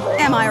baby,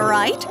 am I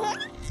right?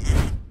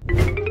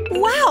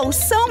 Wow,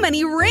 so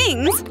many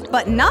rings!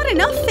 But not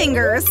enough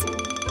fingers!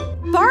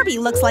 Barbie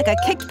looks like a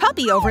kicked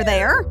puppy over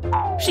there.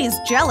 She's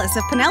jealous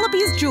of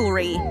Penelope's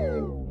jewelry.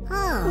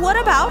 What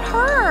about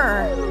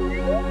her?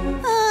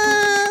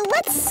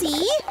 Let's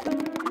see.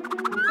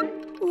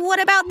 What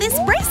about this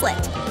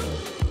bracelet?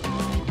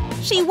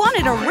 She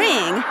wanted a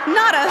ring,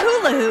 not a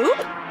hula hoop.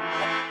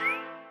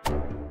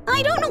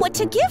 I don't know what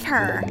to give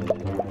her.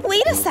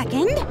 Wait a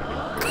second.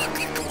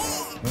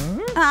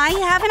 I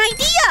have an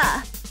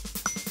idea!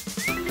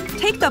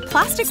 Take the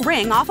plastic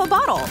ring off a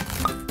bottle.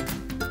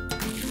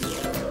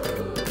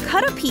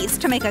 Cut a piece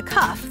to make a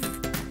cuff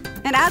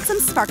and add some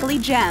sparkly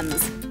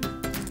gems.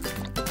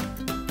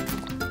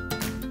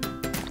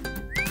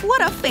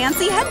 What a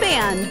fancy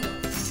headband!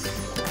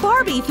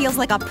 Barbie feels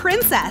like a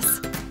princess.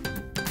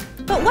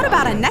 But what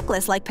about a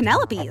necklace like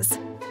Penelope's?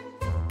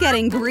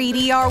 Getting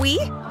greedy, are we?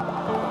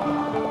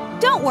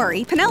 Don't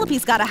worry,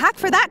 Penelope's got a hack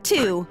for that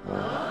too.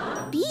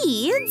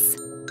 Beads?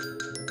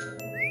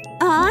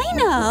 I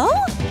know!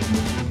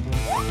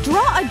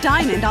 Draw a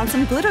diamond on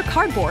some glitter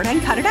cardboard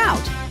and cut it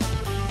out.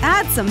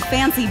 Add some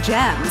fancy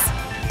gems.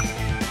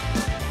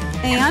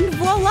 And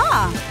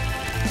voila!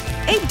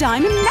 A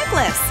diamond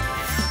necklace!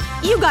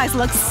 You guys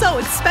look so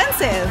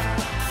expensive!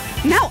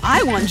 Now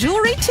I want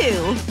jewelry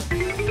too!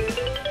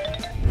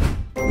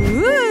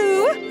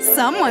 Ooh!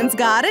 Someone's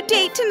got a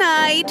date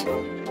tonight!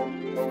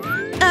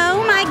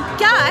 Oh my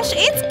gosh,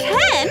 it's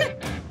Ken!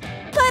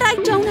 But I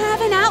don't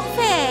have an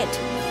outfit!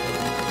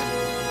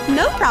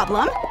 No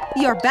problem.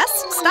 Your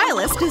best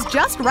stylist is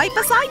just right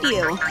beside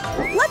you.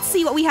 Let's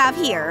see what we have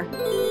here.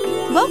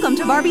 Welcome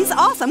to Barbie's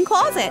awesome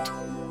closet.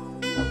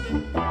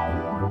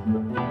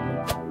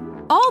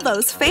 All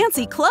those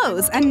fancy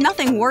clothes and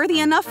nothing worthy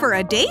enough for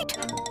a date?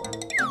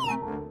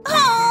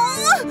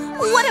 Oh!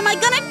 What am I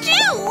gonna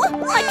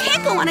do? I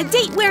can't go on a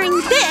date wearing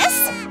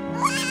this!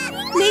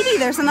 Maybe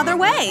there's another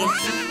way.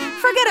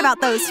 Forget about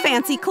those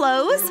fancy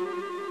clothes.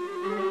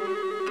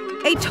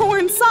 A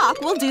torn sock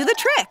will do the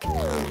trick.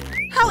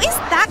 How is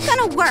that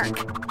gonna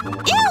work?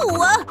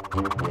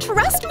 Ew!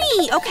 Trust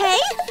me, okay?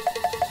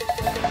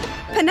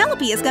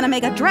 Penelope is gonna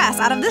make a dress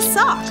out of this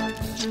sock.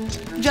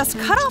 Just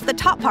cut off the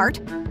top part,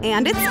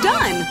 and it's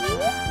done.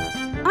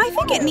 I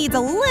think it needs a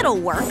little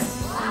work,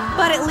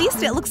 but at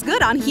least it looks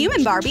good on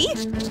human Barbie.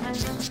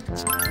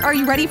 Are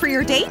you ready for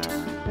your date?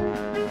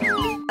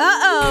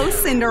 Uh-oh,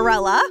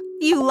 Cinderella.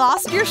 You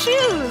lost your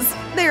shoes.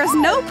 There's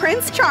no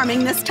Prince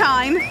Charming this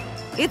time.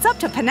 It's up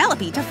to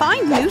Penelope to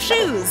find new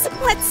shoes.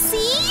 Let's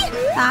see.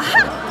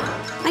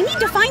 Aha! I need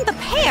to find the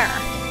pair.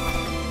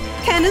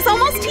 Ken is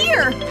almost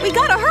here. We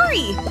gotta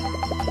hurry.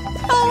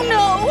 Oh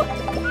no!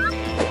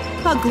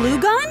 A glue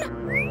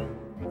gun?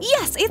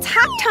 Yes, it's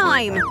hack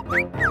time.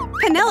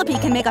 Penelope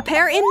can make a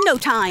pair in no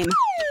time.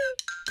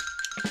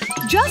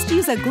 Just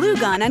use a glue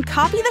gun and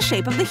copy the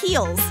shape of the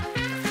heels.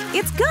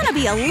 It's gonna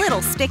be a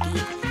little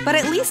sticky, but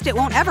at least it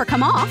won't ever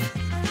come off.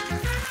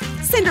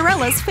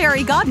 Cinderella's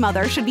fairy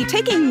godmother should be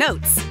taking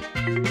notes.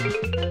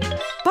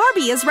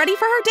 Barbie is ready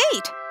for her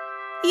date.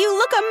 You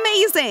look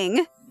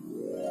amazing.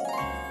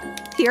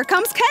 Here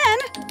comes Ken.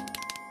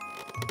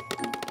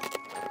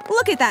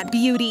 Look at that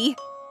beauty.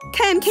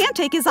 Ken can't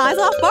take his eyes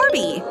off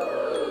Barbie.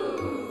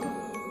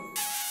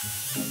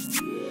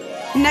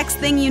 Next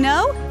thing you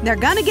know, they're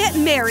gonna get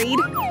married.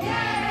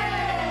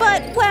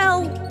 But,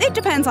 well, it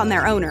depends on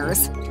their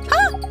owners.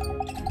 Huh?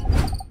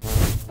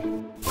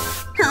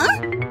 Huh?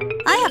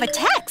 I have a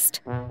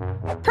text.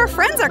 Her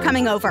friends are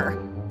coming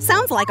over.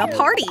 Sounds like a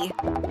party.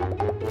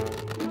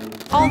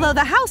 Although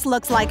the house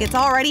looks like it's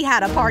already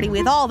had a party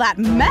with all that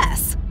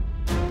mess.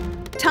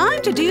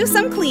 Time to do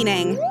some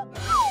cleaning.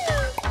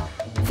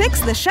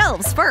 Fix the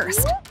shelves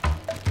first.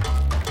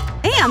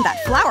 And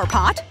that flower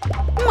pot.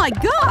 My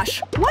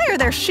gosh, why are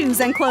there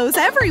shoes and clothes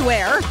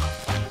everywhere?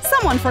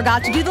 Someone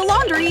forgot to do the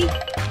laundry.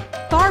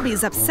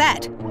 Barbie's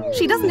upset.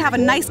 She doesn't have a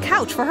nice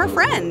couch for her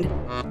friend.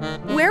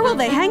 Where will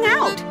they hang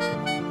out?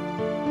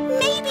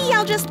 Maybe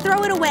I'll just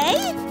throw it away?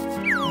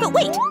 But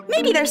wait,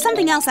 maybe there's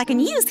something else I can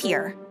use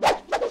here.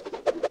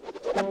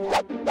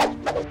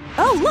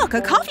 Oh, look,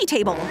 a coffee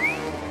table.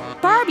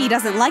 Barbie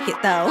doesn't like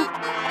it, though.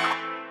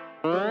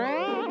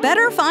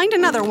 Better find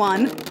another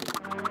one.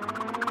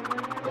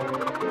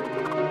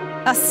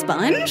 A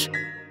sponge?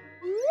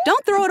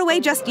 Don't throw it away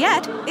just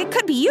yet. It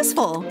could be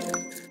useful.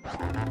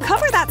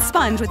 Cover that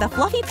sponge with a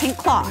fluffy pink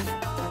cloth.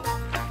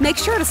 Make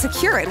sure to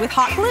secure it with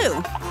hot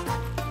glue.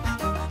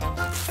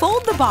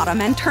 Fold the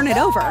bottom and turn it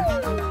over.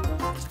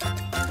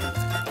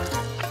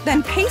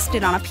 Then paste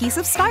it on a piece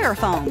of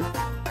styrofoam.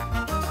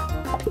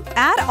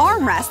 Add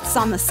armrests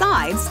on the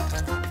sides,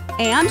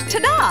 and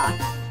ta-da!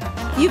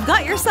 You've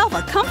got yourself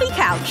a comfy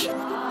couch.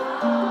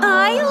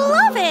 I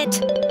love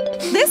it!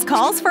 This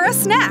calls for a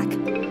snack.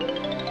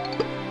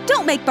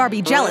 Don't make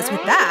Barbie jealous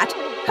with that.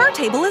 Her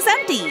table is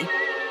empty.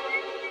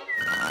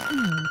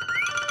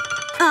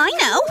 I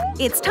know!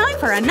 It's time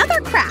for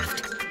another craft.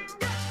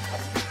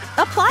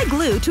 Apply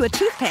glue to a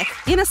toothpick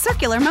in a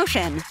circular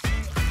motion.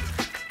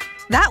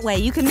 That way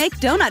you can make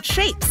donut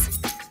shapes.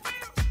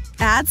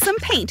 Add some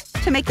paint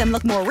to make them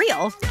look more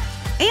real.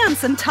 And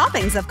some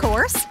toppings, of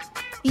course.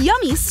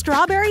 Yummy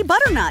strawberry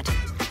butternut.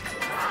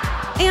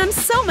 And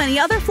so many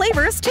other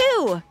flavors,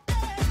 too.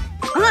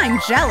 I'm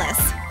jealous.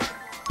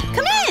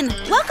 Come in!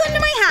 Welcome to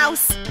my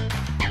house!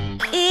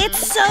 It's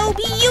so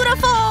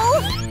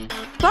beautiful!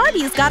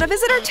 Barbie's got a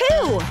visitor,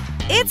 too!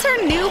 It's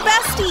her new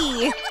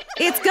bestie!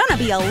 It's gonna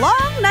be a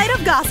long night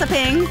of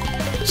gossiping!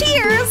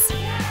 Cheers!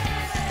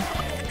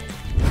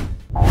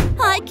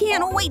 I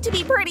can't wait to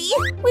be pretty!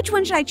 Which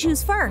one should I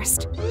choose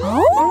first?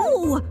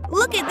 Oh!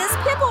 Look at this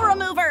pimple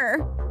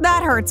remover!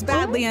 That hurts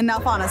badly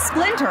enough on a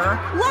splinter,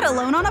 let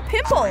alone on a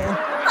pimple!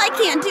 I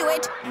can't do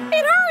it!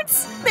 It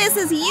hurts! This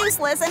is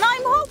useless and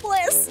I'm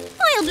hopeless!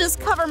 I'll just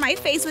cover my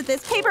face with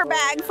this paper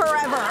bag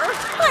forever!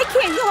 I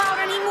can't go out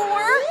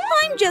anymore!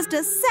 I'm just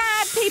a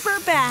sad paper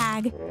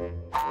bag!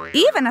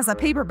 Even as a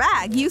paper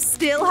bag, you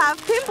still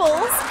have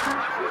pimples!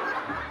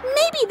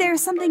 Maybe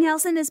there's something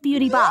else in this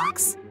beauty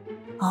box.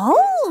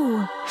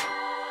 Oh!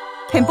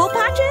 Pimple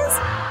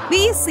patches?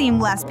 These seem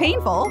less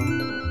painful.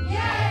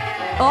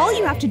 All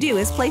you have to do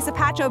is place a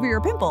patch over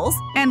your pimples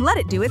and let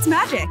it do its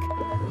magic.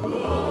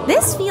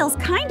 This feels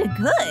kinda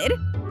good.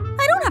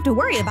 I don't have to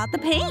worry about the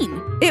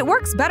pain. It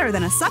works better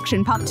than a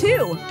suction pump,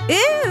 too.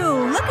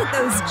 Ew, look at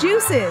those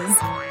juices.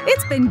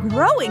 It's been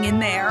growing in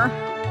there.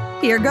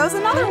 Here goes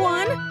another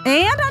one.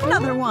 And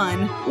another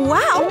one.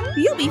 Wow,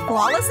 you'll be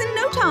flawless in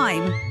no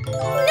time.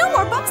 No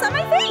more bumps on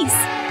my face.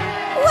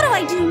 What do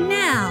I do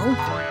now?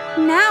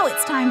 Now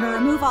it's time to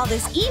remove all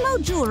this emo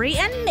jewelry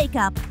and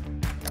makeup.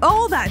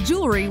 All that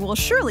jewelry will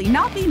surely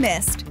not be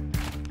missed.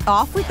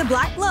 Off with the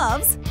black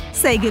gloves.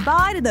 Say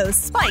goodbye to those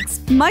spikes,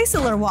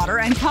 micellar water,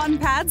 and cotton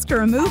pads to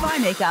remove eye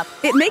makeup.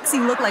 It makes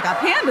you look like a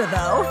panda,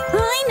 though.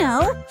 I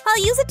know.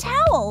 I'll use a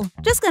towel.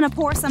 Just gonna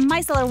pour some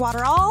micellar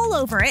water all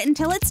over it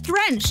until it's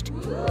drenched.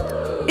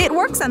 It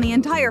works on the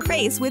entire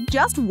face with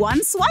just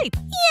one swipe.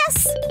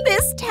 Yes!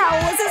 This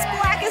towel is as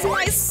black as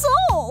my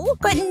soul!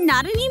 But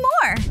not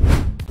anymore.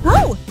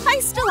 Oh! I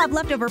still have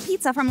leftover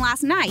pizza from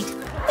last night.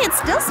 It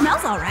still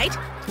smells all right.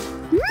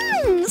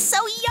 Mmm, so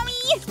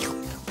yummy!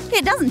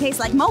 It doesn't taste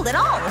like mold at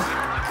all.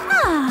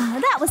 Ah,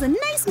 that was a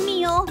nice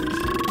meal.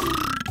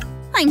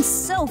 I'm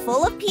so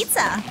full of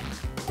pizza.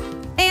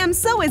 And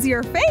so is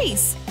your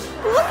face.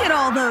 Look at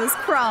all those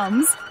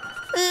crumbs.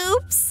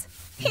 Oops.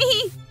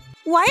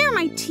 Why are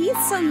my teeth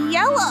so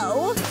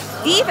yellow?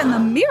 Even the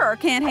mirror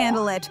can't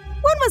handle it.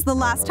 When was the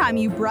last time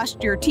you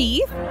brushed your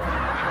teeth?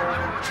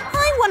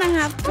 I want to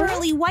have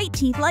pearly white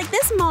teeth like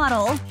this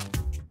model.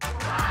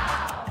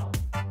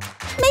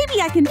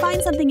 Maybe I can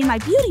find something in my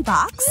beauty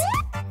box.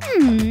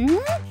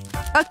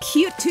 A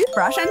cute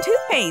toothbrush and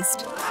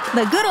toothpaste.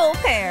 The good old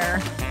pair.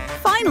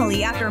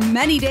 Finally, after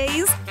many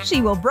days,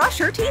 she will brush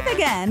her teeth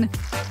again.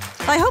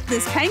 I hope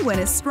this penguin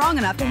is strong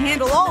enough to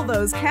handle all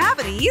those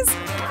cavities.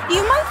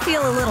 You might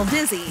feel a little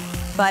dizzy,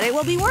 but it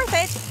will be worth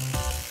it.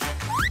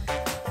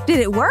 Did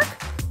it work?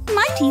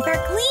 My teeth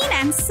are clean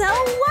and so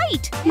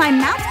white. My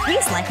mouth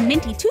tastes like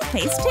minty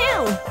toothpaste,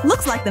 too.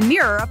 Looks like the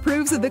mirror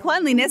approves of the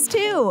cleanliness,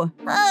 too.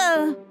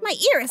 My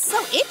ear is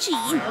so itchy.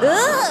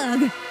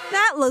 Ugh!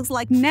 That looks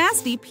like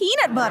nasty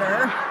peanut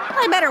butter.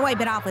 I better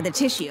wipe it off with a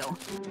tissue.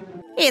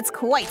 It's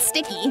quite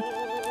sticky.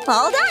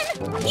 All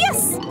done!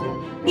 Yes!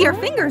 Your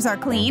fingers are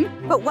clean,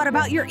 but what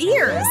about your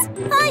ears?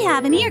 I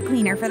have an ear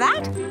cleaner for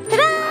that.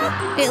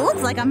 Ta-da! It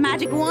looks like a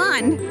magic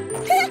wand.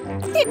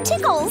 It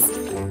tickles.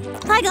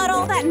 I got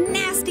all that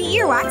nasty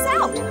earwax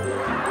out.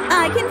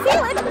 I can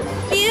feel it.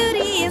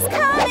 Beauty is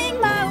coming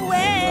my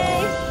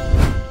way.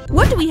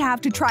 What do we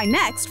have to try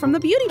next from the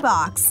beauty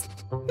box?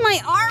 My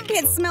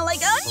armpits smell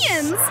like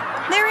onions.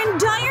 They're in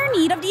dire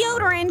need of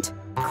deodorant.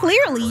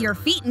 Clearly your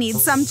feet need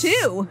some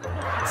too.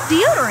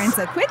 Deodorant's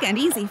a quick and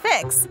easy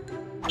fix.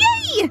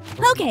 Yay!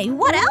 Okay,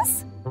 what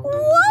else?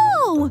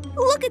 Whoa!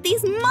 Look at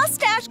these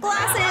mustache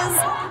glasses!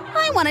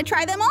 I want to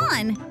try them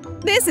on.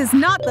 This is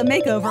not the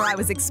makeover I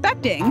was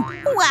expecting.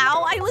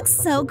 Wow, I look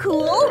so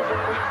cool!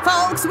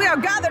 Folks, we are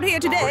gathered here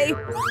today.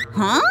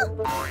 Huh?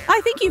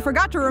 I think you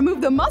forgot to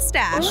remove the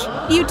mustache.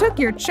 You took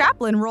your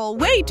chaplain role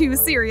way too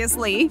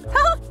seriously.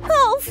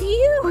 Oh,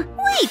 phew!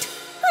 Wait!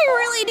 I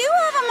really do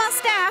have a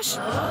mustache!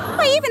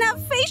 I even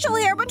have facial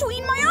hair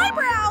between my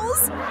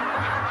eyebrows!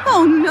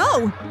 Oh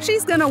no!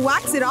 She's gonna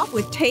wax it off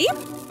with tape?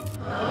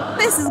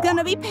 This is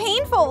gonna be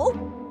painful!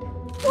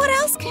 What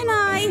else can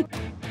I…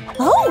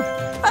 Oh!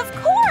 Of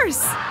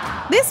course!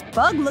 This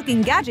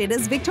bug-looking gadget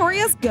is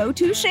Victoria's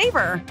go-to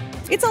shaver.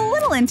 It's a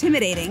little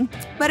intimidating,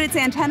 but its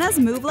antennas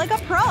move like a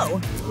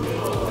pro.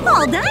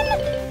 All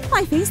done?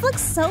 My face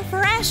looks so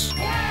fresh.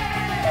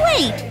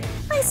 Wait!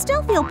 I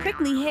still feel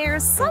prickly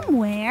hairs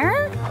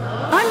somewhere.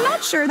 I'm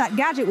not sure that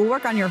gadget will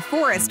work on your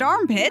forest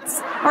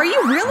armpits. Are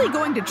you really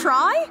going to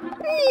try?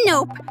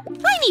 Nope.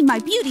 I need my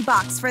beauty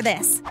box for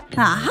this.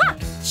 Aha!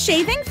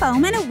 Shaving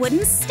foam and a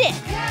wooden stick.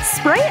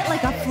 Spray it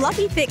like a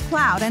fluffy thick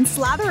cloud and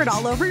slather it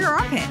all over your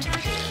armpit.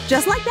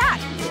 Just like that.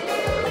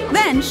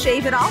 Then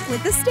shave it off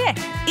with the stick.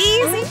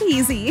 Easy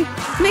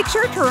peasy. Make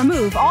sure to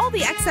remove all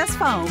the excess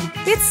foam.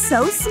 It's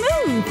so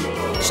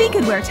smooth. She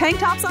could wear tank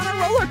tops on a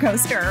roller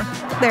coaster.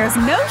 There's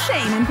no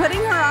shame in putting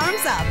her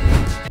arms up.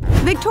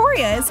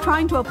 Victoria is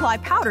trying to apply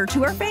powder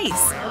to her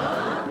face.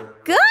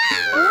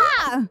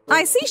 Ah!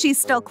 I see she's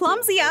still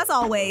clumsy as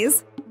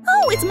always.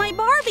 Oh, it's my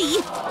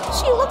Barbie!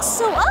 She looks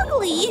so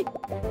ugly!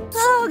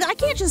 Ugh, I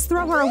can't just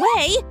throw her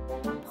away!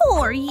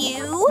 Poor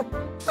you!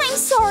 I'm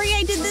sorry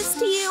I did this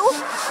to you!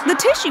 The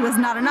tissue is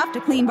not enough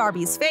to clean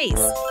Barbie's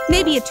face.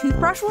 Maybe a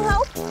toothbrush will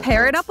help?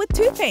 Pair it up with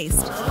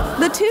toothpaste.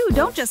 The two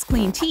don't just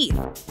clean teeth,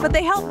 but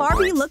they help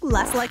Barbie look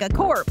less like a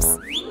corpse.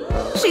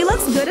 She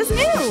looks good as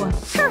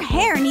new! Her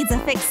hair needs a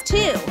fix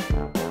too!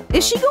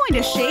 Is she going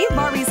to shave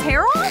Barbie's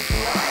hair off?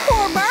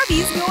 Poor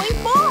Barbie's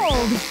going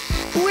bald!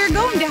 We're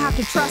going to have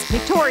to trust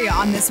Victoria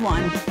on this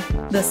one.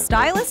 The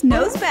stylist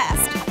knows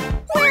best.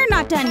 We're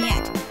not done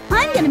yet.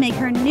 I'm gonna make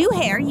her new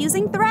hair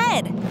using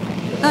thread.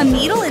 A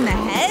needle in the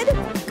head?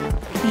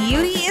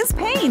 Beauty is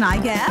pain,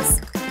 I guess.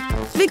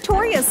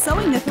 Victoria's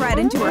sewing the thread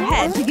into her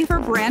head to give her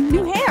brand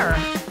new hair.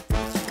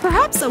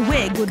 Perhaps a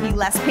wig would be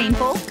less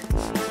painful.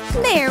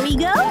 There we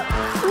go.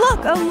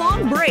 Look, a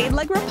long braid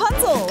like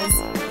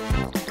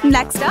Rapunzel's.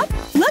 Next up,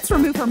 let's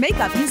remove her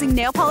makeup using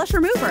nail polish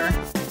remover.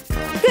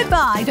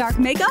 Goodbye, dark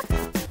makeup.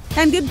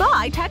 And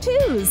goodbye,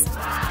 tattoos.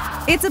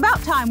 It's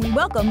about time we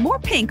welcome more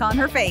pink on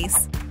her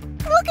face.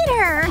 Look at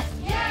her!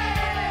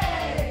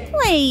 Yay!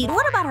 Wait,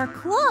 what about her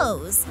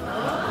clothes?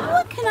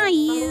 What can I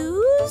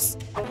use?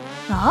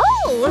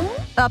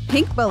 Oh! A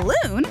pink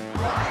balloon?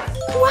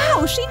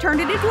 Wow, she turned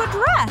it into a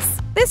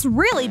dress! This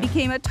really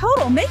became a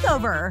total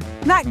makeover!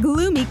 That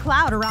gloomy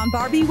cloud around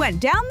Barbie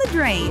went down the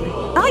drain.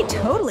 I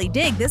totally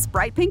dig this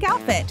bright pink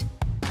outfit.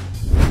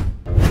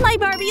 My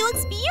Barbie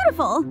looks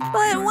beautiful,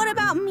 but what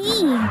about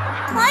me?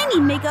 I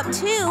need makeup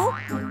too.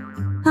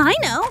 I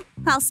know.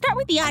 I'll start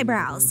with the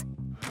eyebrows.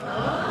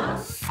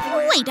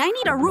 Wait, I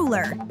need a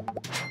ruler.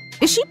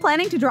 Is she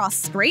planning to draw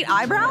straight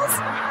eyebrows?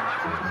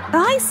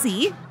 I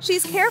see.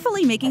 She's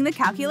carefully making the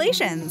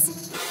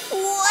calculations.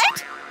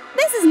 What?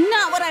 This is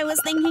not what I was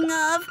thinking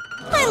of.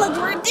 I look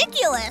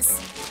ridiculous.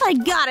 I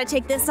gotta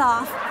take this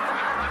off.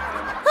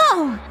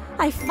 Oh,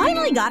 I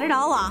finally got it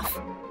all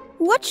off.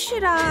 What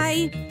should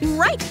I…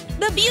 Right,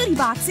 the beauty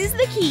box is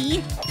the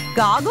key.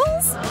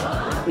 Goggles?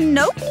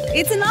 Nope,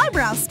 it's an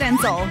eyebrow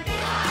stencil.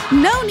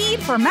 No need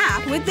for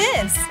math with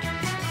this.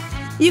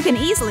 You can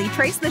easily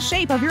trace the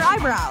shape of your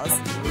eyebrows.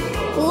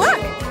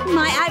 Look,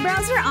 my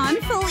eyebrows are on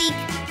fleek.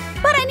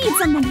 But I need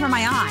something for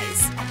my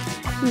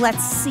eyes.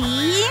 Let's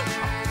see…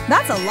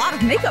 That's a lot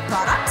of makeup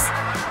products.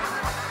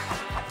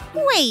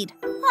 Wait,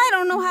 I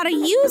don't know how to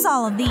use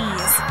all of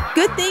these.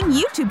 Good thing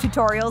YouTube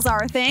tutorials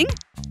are a thing.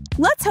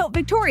 Let's hope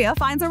Victoria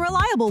finds a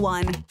reliable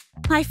one.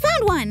 I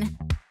found one!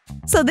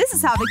 So this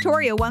is how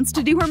Victoria wants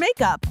to do her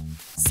makeup.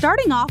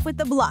 Starting off with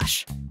the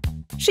blush.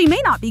 She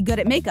may not be good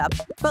at makeup,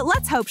 but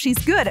let's hope she's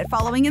good at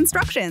following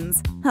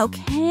instructions.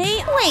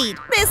 Okay, wait,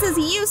 this is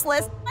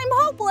useless. I'm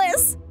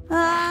hopeless.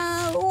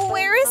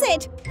 Where is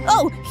it?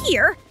 Oh,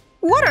 here.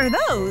 What are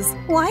those?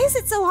 Why is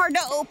it so hard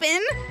to open?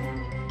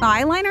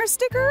 Eyeliner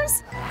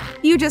stickers?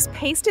 You just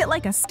paste it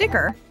like a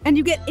sticker, and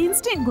you get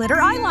instant glitter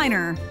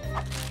eyeliner.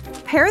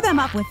 Pair them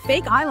up with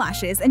fake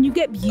eyelashes and you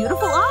get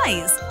beautiful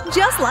eyes,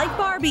 just like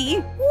Barbie.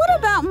 What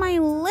about my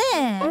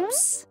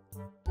lips?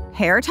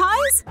 Hair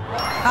ties?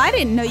 I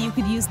didn't know you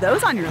could use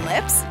those on your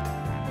lips.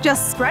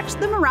 Just stretch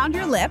them around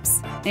your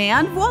lips,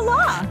 and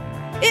voila!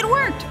 It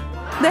worked!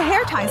 The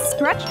hair ties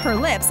stretched her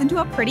lips into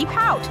a pretty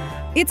pout.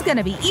 It's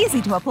gonna be easy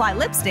to apply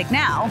lipstick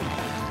now.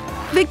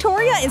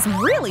 Victoria is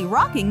really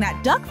rocking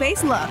that duck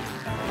face look.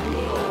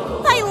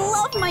 I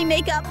love my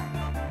makeup!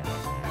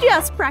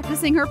 Just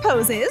practicing her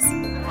poses.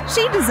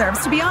 She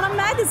deserves to be on a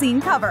magazine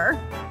cover.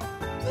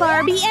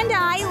 Barbie and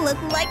I look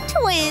like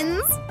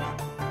twins.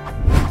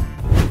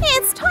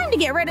 It's time to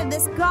get rid of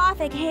this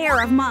gothic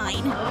hair of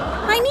mine.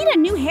 I need a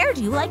new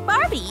hairdo like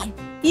Barbie.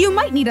 You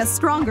might need a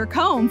stronger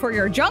comb for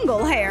your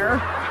jungle hair.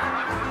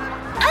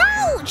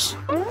 Ouch!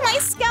 My My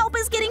scalp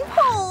is getting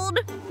pulled!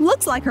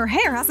 Looks like her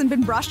hair hasn't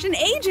been brushed in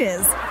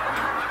ages.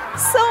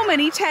 So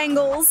many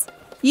tangles.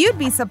 You'd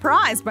be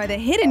surprised by the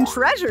hidden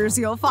treasures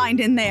you'll find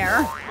in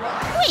there.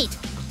 Wait,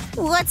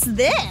 what's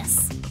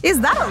this?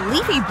 Is that a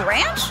leafy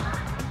branch?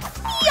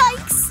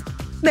 Yikes!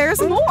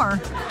 There's more.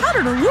 How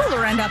did a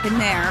ruler end up in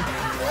there?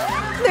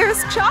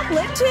 There's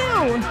chocolate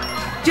too.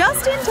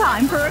 Just in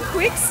time for a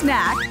quick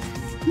snack.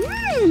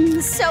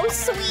 Mmm, so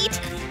sweet.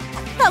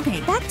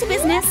 Okay, back to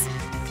business.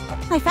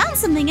 I found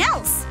something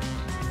else.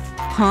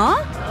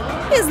 Huh?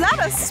 Is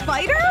that a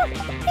spider?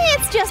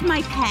 It's just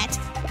my pet.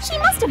 She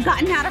must have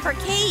gotten out of her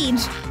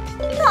cage.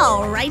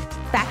 All right,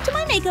 back to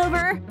my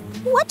makeover.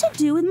 What to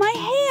do with my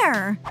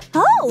hair?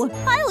 Oh,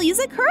 I'll use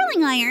a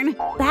curling iron.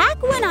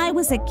 Back when I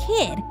was a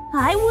kid,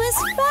 I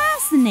was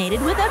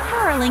fascinated with a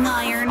curling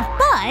iron,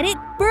 but it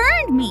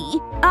burned me.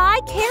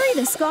 I carry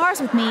the scars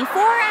with me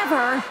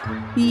forever.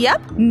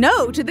 Yep,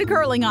 no to the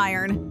curling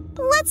iron.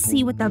 Let's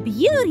see what the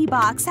beauty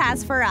box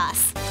has for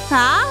us.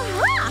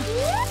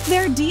 Aha!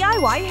 They're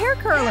DIY hair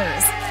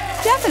curlers.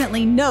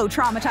 Definitely no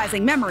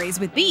traumatizing memories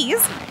with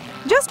these.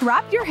 Just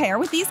wrap your hair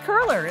with these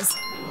curlers.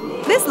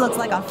 This looks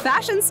like a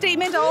fashion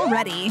statement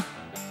already.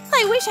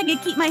 I wish I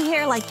could keep my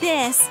hair like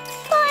this,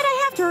 but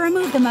I have to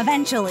remove them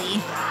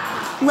eventually.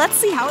 Let's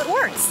see how it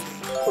works.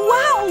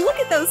 Wow, look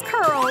at those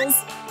curls!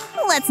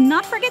 Let's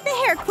not forget the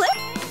hair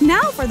clip.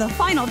 Now for the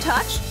final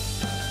touch.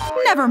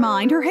 Never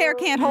mind, her hair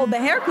can't hold the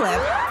hair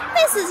clip.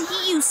 This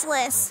is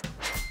useless.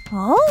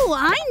 Oh,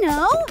 I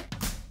know.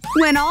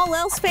 When all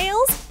else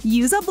fails,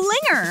 use a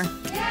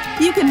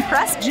blinger. You can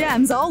press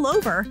gems all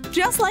over,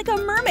 just like a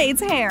mermaid's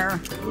hair.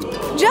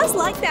 Just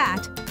like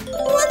that.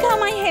 Look how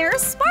my hair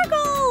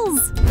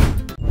sparkles!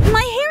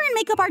 My hair and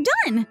makeup are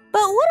done,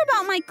 but what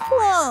about my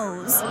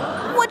clothes?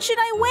 What should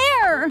I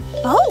wear?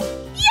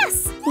 Oh,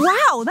 yes!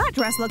 Wow, that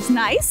dress looks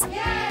nice.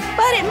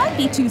 But it might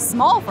be too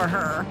small for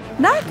her.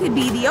 That could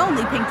be the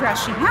only pink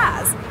dress she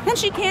has, and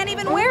she can't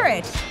even wear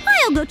it.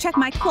 I'll go check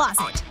my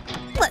closet.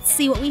 Let's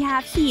see what we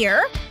have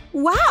here.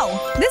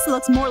 Wow, this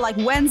looks more like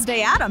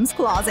Wednesday Addams'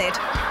 closet.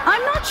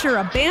 I'm not sure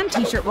a band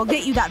t-shirt will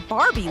get you that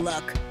Barbie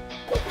look.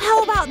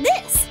 How about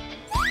this?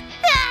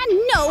 Ah,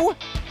 no!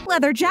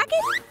 Leather jacket?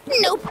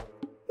 Nope.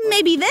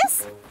 Maybe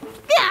this?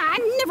 Ah,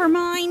 never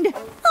mind.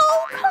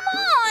 Oh, come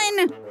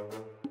on!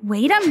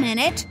 Wait a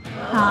minute.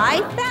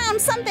 I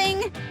found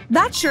something.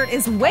 That shirt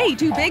is way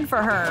too big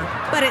for her,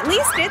 but at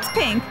least it's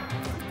pink.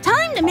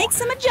 Time to make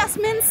some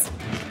adjustments.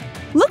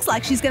 Looks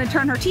like she's gonna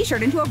turn her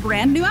t-shirt into a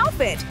brand new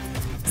outfit.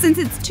 Since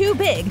it's too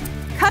big,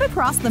 cut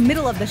across the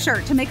middle of the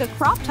shirt to make a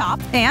crop top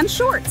and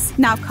shorts.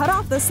 Now cut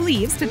off the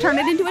sleeves to turn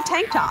it into a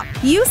tank top.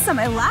 Use some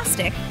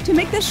elastic to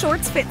make the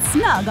shorts fit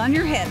snug on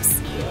your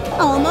hips.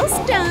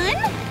 Almost done.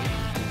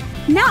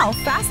 Now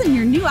fasten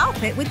your new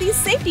outfit with these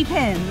safety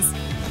pins.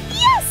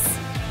 Yes!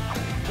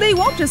 They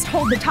won't just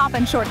hold the top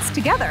and shorts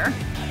together,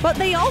 but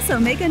they also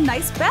make a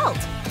nice belt.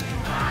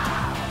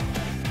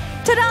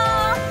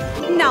 Ta-da!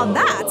 Now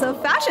that's a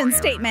fashion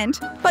statement.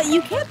 But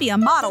you can't be a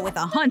model with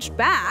a hunched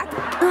back.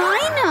 I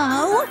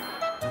know!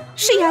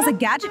 She has a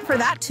gadget for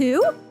that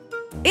too?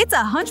 It's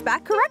a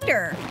hunchback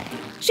corrector.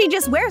 She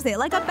just wears it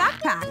like a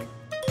backpack.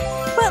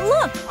 But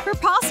look, her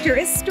posture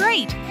is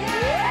straight.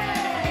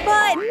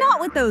 But not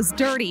with those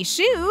dirty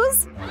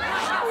shoes.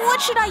 What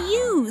should I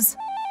use?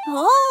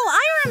 Oh,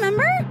 I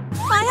remember!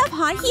 I have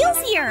high heels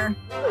here.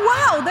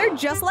 Wow, they're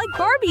just like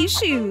Barbie's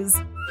shoes.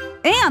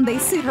 And they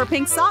suit her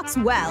pink socks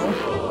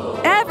well.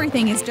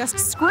 Everything is just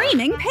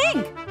screaming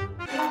pink.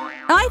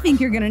 I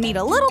think you're gonna need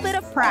a little bit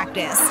of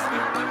practice.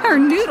 Her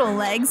noodle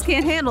legs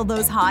can't handle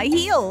those high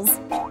heels.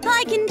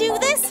 I can do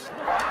this.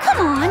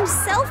 Come on,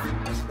 self.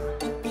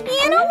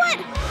 You know what?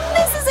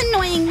 This is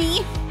annoying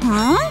me.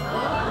 Huh?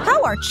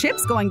 How are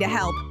chips going to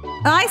help?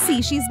 I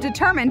see she's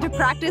determined to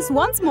practice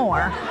once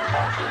more.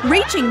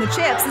 Reaching the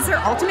chips is her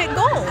ultimate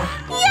goal.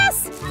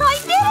 Yes! I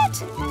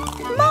did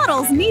it!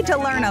 Models need to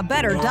learn a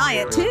better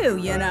diet too,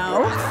 you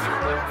know.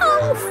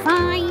 Oh,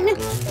 fine.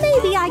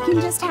 Maybe I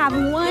can just have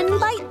one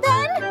bite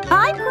then?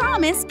 I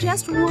promise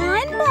just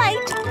one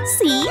bite.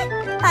 See?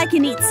 I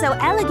can eat so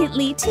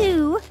elegantly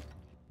too.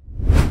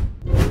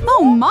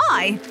 Oh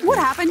my! What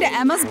happened to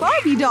Emma's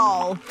Barbie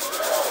doll?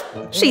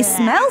 She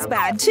smells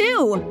bad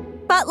too.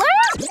 Butler?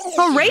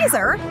 A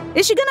razor?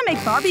 Is she gonna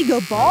make Barbie go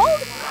bald?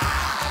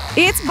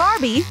 It's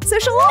Barbie, so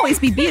she'll always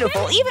be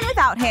beautiful even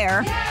without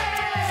hair.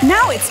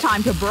 Now it's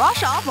time to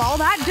brush off all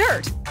that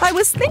dirt. I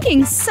was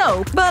thinking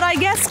soap, but I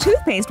guess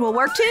toothpaste will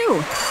work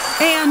too.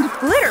 And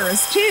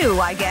glitters too,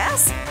 I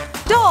guess.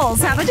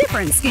 Dolls have a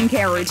different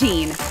skincare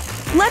routine.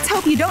 Let's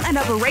hope you don't end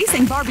up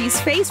erasing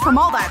Barbie's face from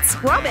all that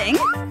scrubbing.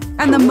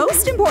 And the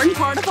most important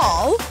part of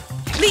all,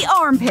 the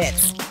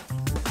armpits.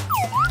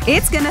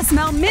 It's gonna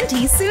smell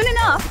minty soon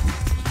enough.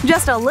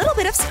 Just a little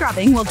bit of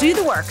scrubbing will do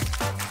the work.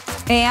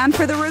 And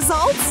for the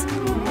results?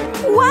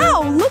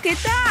 Wow, look at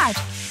that!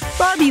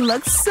 Barbie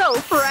looks so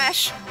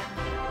fresh.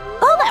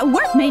 All that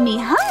work made me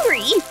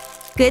hungry.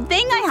 Good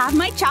thing I have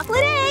my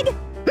chocolate egg.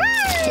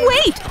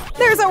 Wait!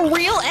 There's a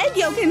real egg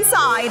yolk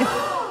inside!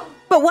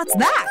 But what's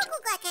that?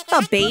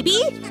 A baby?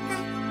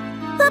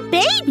 A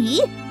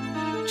baby?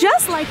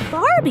 Just like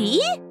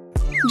Barbie?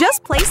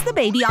 Just place the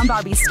baby on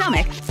Barbie's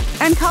stomach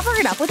and cover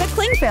it up with a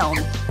cling film.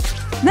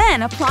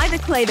 Then apply the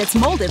clay that's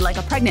molded like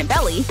a pregnant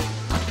belly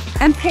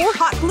and pour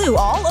hot glue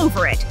all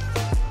over it.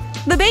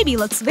 The baby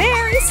looks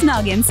very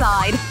snug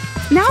inside.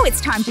 Now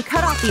it's time to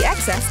cut off the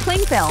excess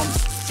cling film.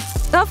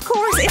 Of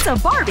course, it's a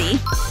Barbie,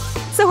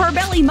 so her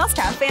belly must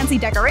have fancy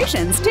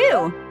decorations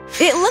too.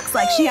 It looks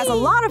like she has a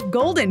lot of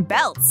golden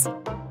belts.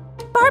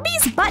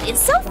 Barbie's butt is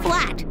so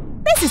flat.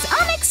 This is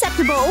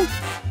unacceptable.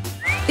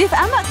 If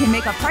Emma can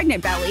make a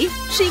pregnant belly,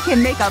 she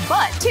can make a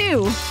butt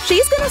too.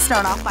 She's gonna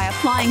start off by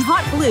applying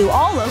hot glue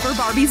all over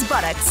Barbie's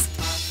buttocks.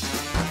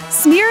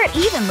 Smear it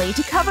evenly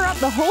to cover up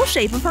the whole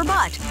shape of her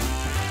butt.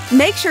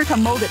 Make sure to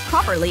mold it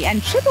properly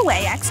and chip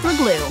away extra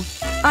glue.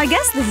 I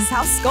guess this is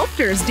how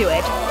sculptors do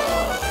it.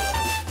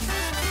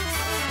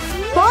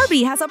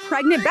 Barbie has a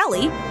pregnant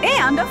belly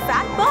and a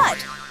fat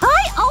butt.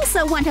 I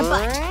also want a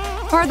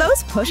butt. Are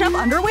those push-up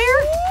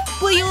underwear?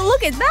 Will you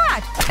look at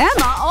that?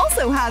 Emma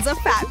also has a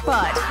fat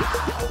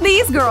butt.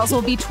 These girls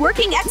will be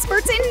twerking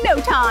experts in no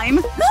time.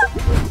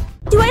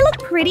 Do I look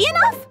pretty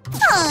enough?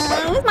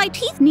 Oh, my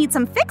teeth need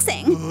some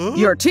fixing.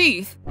 Your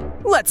teeth?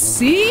 Let's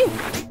see.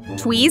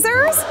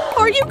 Tweezers?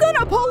 Are you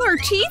gonna pull her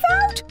teeth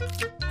out?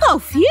 Oh,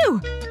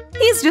 phew.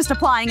 He's just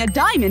applying a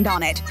diamond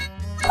on it.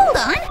 Hold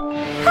on.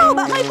 How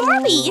about my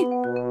Barbie?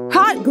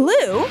 Hot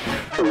glue?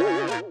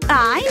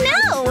 I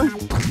know!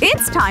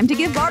 It's time to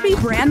give Barbie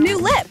brand new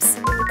lips.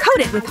 Coat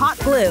it with hot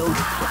glue.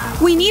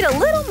 We need a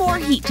little more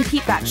heat to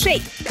keep that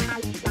shape.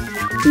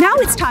 Now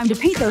it's time to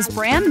paint those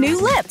brand new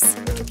lips.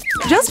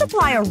 Just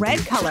apply a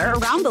red color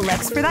around the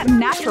lips for that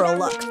natural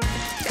look.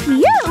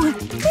 Phew!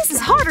 This is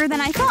harder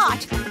than I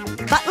thought.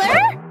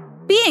 Butler?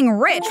 Being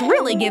rich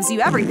really gives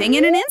you everything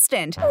in an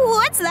instant.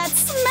 What's that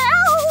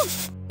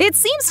smell? It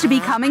seems to be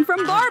coming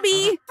from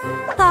Barbie.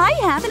 I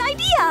have an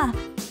idea.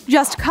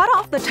 Just cut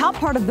off the top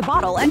part of the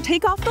bottle and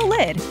take off the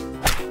lid.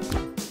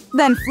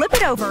 Then flip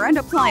it over and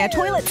apply a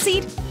toilet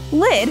seat,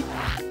 lid,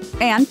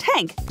 and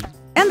tank.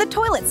 And the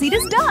toilet seat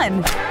is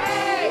done!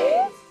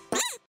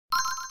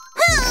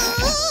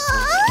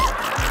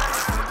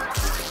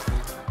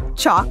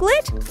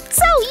 Chocolate?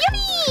 So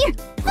yummy!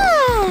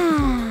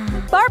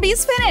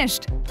 Barbie's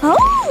finished!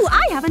 Oh,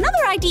 I have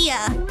another idea!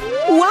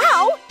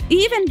 Wow!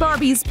 Even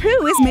Barbie's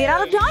poo is made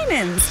out of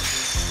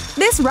diamonds!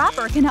 This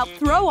wrapper can help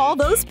throw all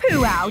those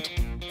poo out.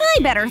 I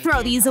better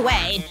throw these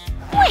away.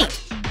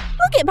 Wait!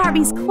 Look at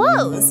Barbie's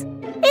clothes!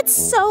 It's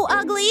so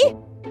ugly!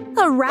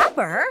 A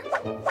wrapper?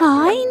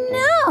 I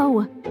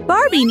know!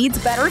 Barbie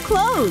needs better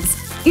clothes!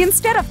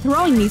 Instead of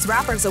throwing these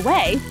wrappers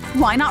away,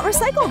 why not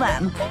recycle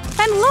them?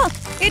 And look!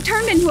 It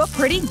turned into a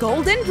pretty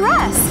golden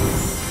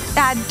dress!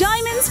 Add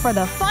diamonds for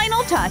the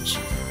final touch!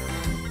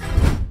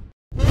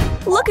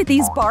 Look at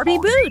these Barbie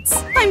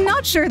boots! I'm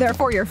not sure they're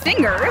for your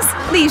fingers!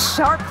 These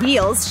sharp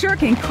heels sure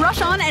can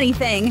crush on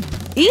anything!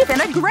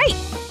 Even a grape!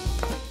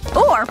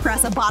 Or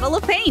press a bottle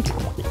of paint!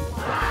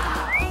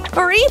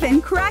 Or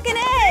even crack an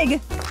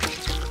egg!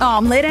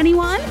 Omelet,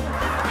 anyone?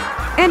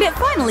 And it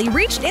finally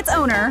reached its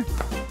owner!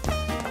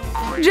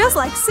 Just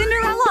like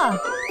Cinderella!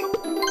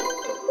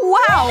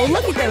 Wow,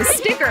 look at those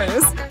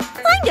stickers!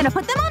 I'm gonna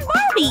put them on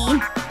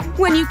Barbie!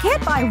 When you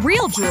can't buy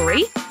real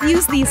jewelry,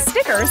 use these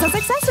stickers as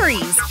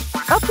accessories.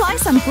 Apply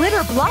some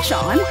glitter blush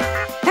on.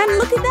 And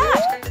look at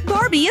that!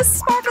 Barbie is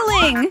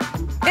sparkling!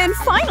 And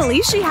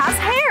finally, she has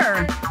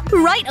hair!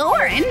 Bright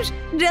orange!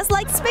 Just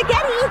like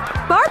spaghetti!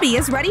 Barbie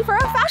is ready for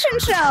a fashion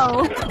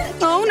show!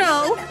 Oh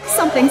no!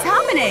 Something's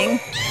happening!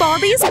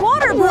 Barbie's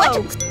water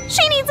broke!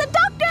 She needs a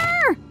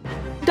doctor!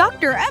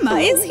 Dr. Emma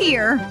is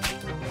here!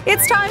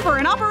 It's time for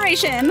an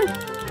operation!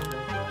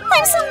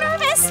 I'm so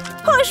nervous!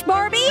 Push,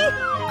 Barbie!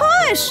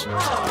 Push!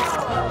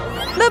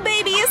 The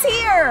baby is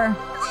here!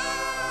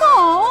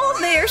 Oh,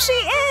 there she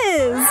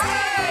is!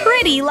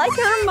 Pretty like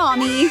her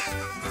mommy!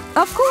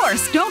 Of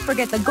course, don't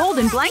forget the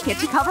golden blanket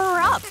to cover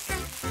her up!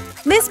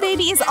 This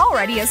baby is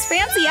already as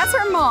fancy as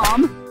her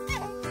mom!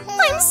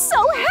 I'm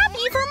so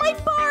happy for my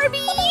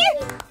Barbie!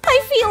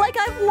 I feel like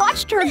I've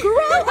watched her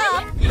grow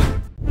up!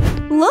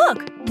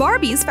 Look!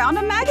 Barbie's found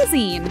a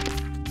magazine!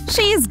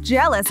 She's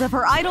jealous of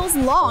her idol's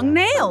long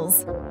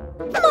nails!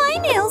 My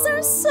nails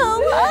are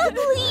so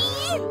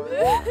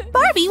ugly!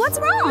 Barbie, what's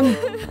wrong?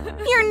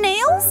 Your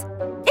nails?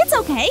 It's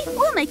okay,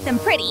 we'll make them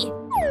pretty.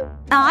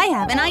 I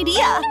have an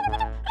idea!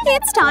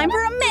 It's time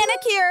for a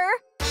manicure!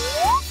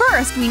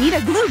 First, we need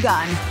a glue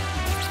gun.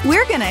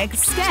 We're gonna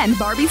extend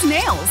Barbie's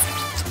nails.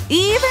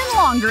 Even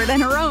longer than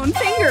her own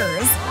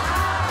fingers.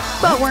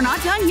 But we're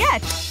not done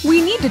yet.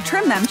 We need to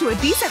trim them to a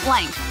decent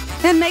length.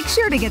 And make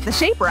sure to get the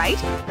shape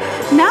right.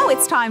 Now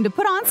it's time to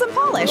put on some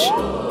polish.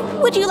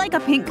 Would you like a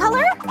pink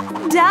color?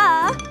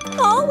 Duh!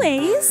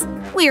 Always!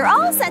 We're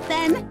all set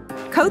then.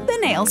 Coat the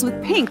nails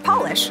with pink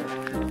polish.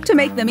 To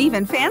make them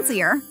even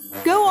fancier,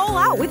 go all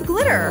out with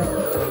glitter.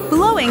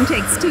 Blowing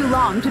takes too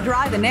long to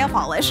dry the nail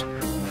polish.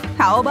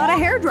 How about a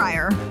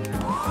hairdryer?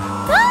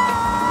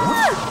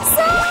 Ah!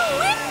 So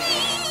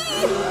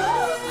windy!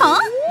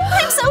 Huh?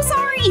 I'm so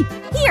sorry!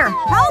 Here,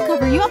 I'll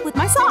cover you up with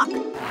my sock.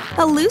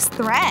 A loose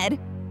thread?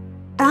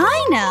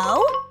 I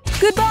know!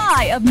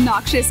 Goodbye,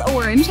 obnoxious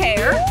orange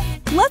hair!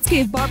 Let's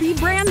give Barbie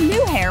brand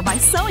new hair by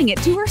sewing it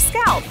to her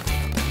scalp.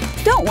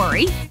 Don't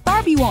worry,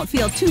 Barbie won't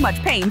feel too much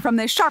pain from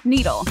this sharp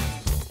needle.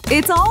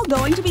 It's all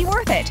going to be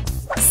worth it.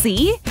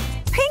 See?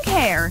 Pink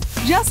hair!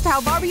 Just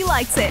how Barbie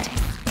likes it.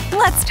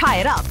 Let's tie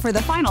it up for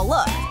the final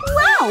look.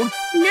 Wow!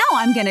 Now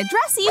I'm gonna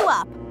dress you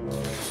up!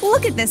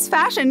 Look at this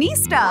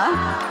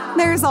fashionista!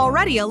 There's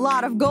already a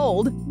lot of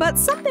gold, but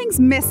something's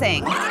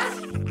missing.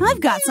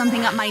 I've got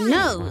something up my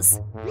nose.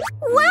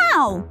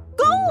 Wow!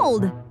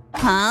 Gold!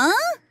 Huh?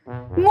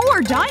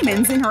 More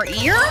diamonds in her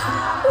ear?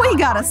 We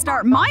gotta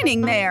start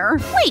mining there.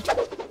 Wait!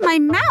 My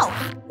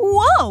mouth!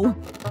 Whoa!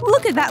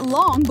 Look at that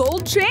long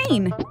gold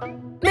chain!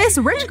 This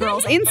rich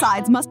girl's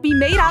insides must be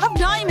made out of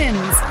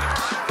diamonds!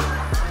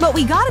 But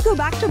we gotta go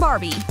back to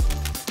Barbie.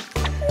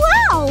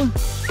 Wow!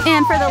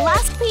 And for the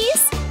last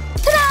piece,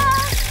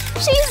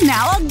 ta-da! She's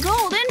now a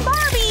golden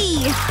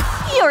Barbie!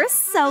 You're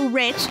so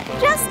rich,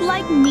 just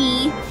like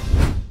me.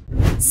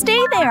 Stay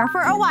there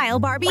for a while,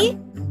 Barbie.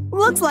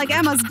 Looks like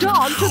Emma's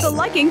dog took a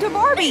liking to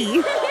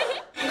Barbie.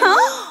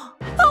 Huh?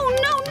 Oh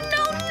no,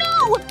 no,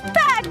 no!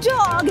 Bad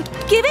dog!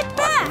 Give it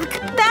back!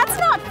 That's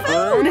not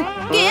food!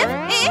 Give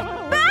it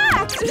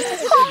back!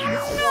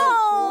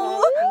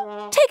 Oh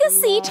no! Take a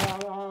seat.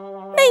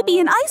 Maybe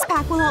an ice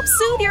pack will help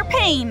soothe your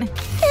pain.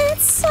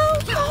 It's so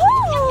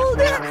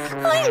cold!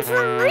 I'm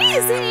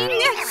freezing!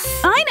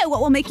 I know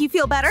what will make you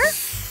feel better.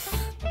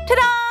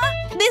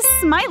 Ta-da! This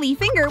smiley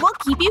finger will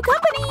keep you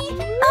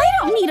company. I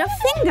don't need a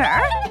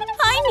finger.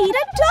 I need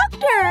a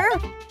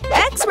doctor.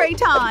 X-ray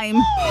time!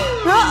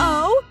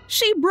 Uh-oh!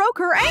 She broke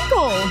her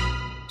ankle!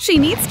 She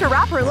needs to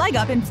wrap her leg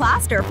up in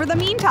plaster for the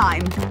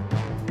meantime.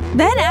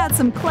 Then add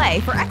some clay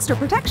for extra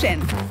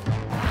protection.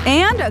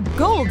 And a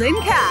golden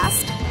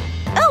cast!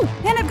 Oh,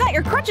 and I've got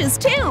your crutches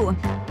too!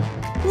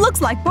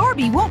 Looks like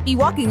Barbie won't be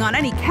walking on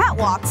any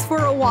catwalks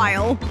for a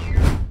while.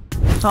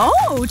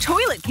 Oh,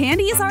 toilet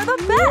candies are the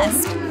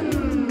best!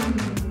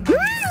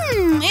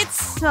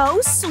 It's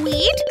so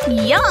sweet!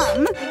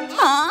 Yum!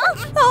 Huh?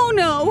 Oh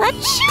no!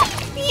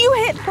 Achoo! You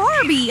hit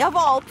Barbie, of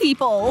all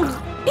people!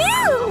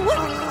 Ew!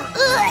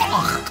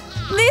 Ugh.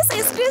 This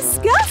is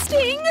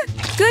disgusting!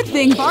 Good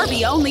thing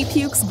Barbie only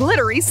pukes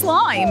glittery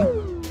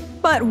slime.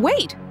 But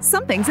wait,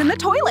 something's in the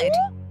toilet.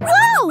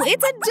 Whoa!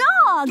 It's a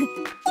dog!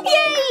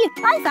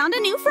 Yay! I found a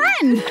new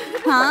friend!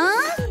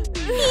 Huh?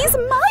 He's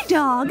my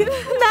dog!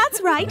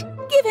 That's right!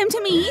 Give him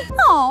to me!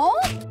 Aw!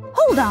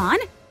 Hold on!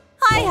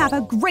 I have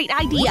a great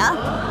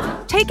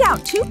idea! Take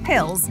out 2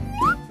 pills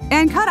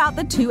and cut out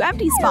the 2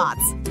 empty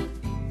spots.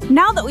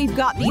 Now that we've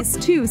got these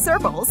 2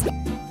 circles,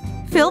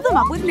 fill them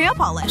up with nail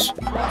polish.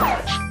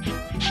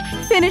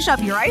 Finish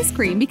up your ice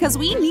cream because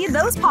we need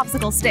those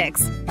popsicle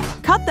sticks.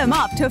 Cut them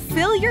up to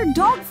fill your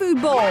dog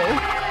food bowl.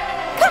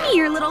 Come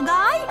here, little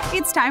guy!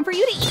 It's time for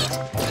you to eat!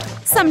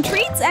 Some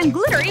treats and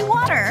glittery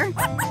water!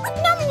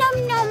 Nom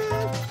nom nom!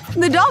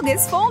 The dog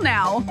is full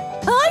now.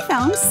 I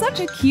found such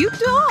a cute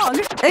dog!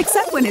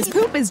 Except when his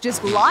poop is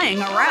just lying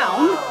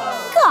around.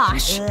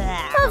 Gosh!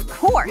 Of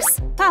course!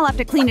 I'll have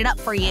to clean it up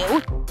for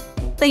you.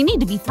 They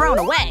need to be thrown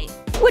away.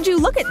 Would you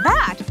look at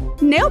that?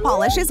 Nail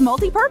polish is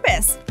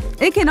multi-purpose.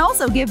 It can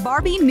also give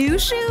Barbie new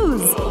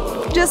shoes.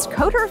 Just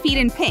coat her feet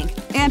in pink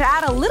and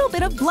add a little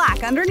bit of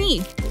black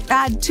underneath.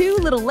 Add 2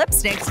 little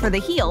lipsticks for the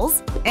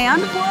heels, and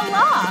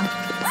voila!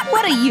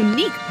 What a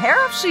unique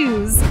pair of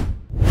shoes!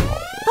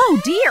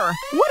 Oh dear!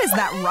 What is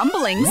that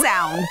rumbling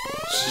sound?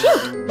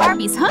 Shoot!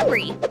 Barbie's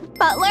hungry!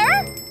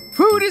 Butler?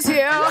 Food is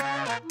here!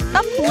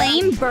 A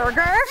plain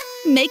burger?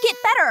 Make it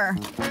better!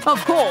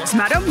 Of course,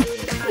 madam!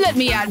 Let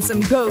me add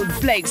some gold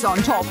flakes on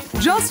top,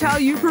 just how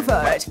you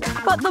prefer it.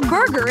 But the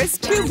burger is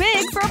too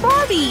big for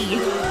Barbie!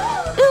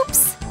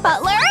 Oops!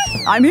 Butler?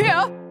 I'm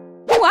here!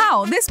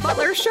 Wow, this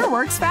butler sure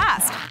works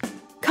fast!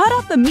 Cut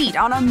up the meat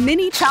on a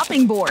mini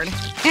chopping board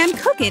and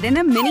cook it in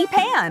a mini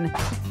pan.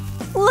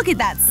 Look at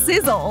that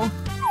sizzle!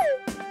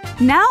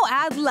 Now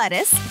add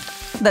lettuce,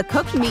 the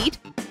cooked meat,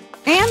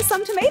 and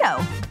some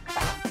tomato.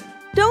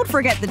 Don't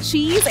forget the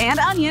cheese and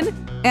onion.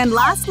 And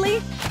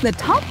lastly, the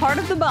top part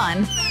of the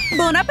bun.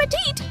 Bon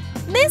appetit!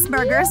 This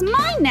burger's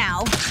mine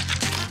now!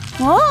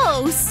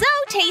 Oh, so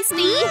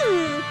tasty!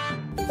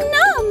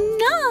 Nom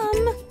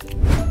nom!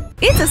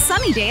 It's a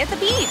sunny day at the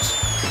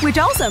beach, which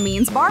also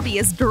means Barbie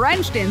is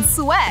drenched in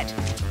sweat.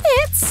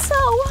 It's so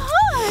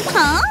hot!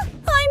 Huh?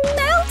 I'm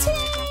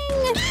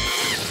melting!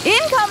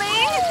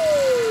 Incoming!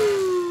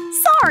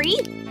 Sorry!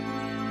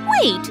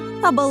 Wait,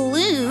 a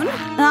balloon?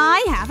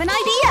 I have an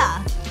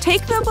idea!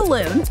 Take the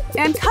balloon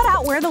and cut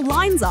out where the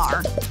lines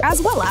are,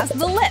 as well as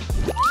the lip.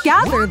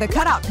 Gather the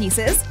cutout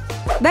pieces,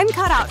 then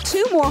cut out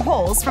 2 more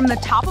holes from the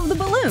top of the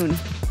balloon.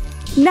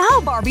 Now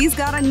Barbie's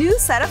got a new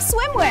set of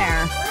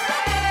swimwear!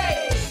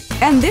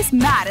 And this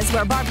mat is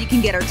where Barbie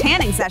can get her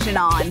tanning session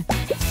on.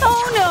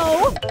 Oh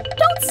no!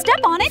 Don't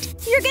step on it!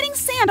 You're getting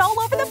sand all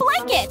over the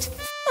blanket!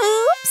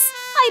 Oops!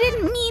 I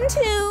didn't mean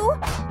to!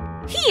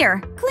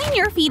 Here, clean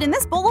your feet in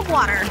this bowl of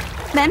water.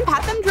 Then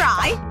pat them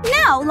dry.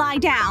 Now lie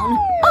down.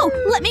 Oh,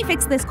 let me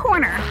fix this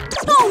corner.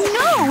 Oh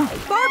no!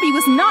 Barbie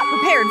was not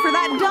prepared for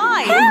that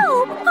dive!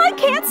 Help! I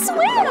can't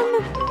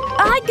swim!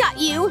 I got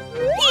you!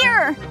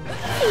 Here!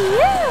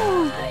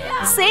 Phew!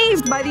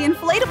 Saved by the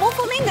inflatable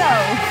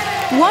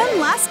flamingo! One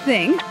last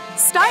thing,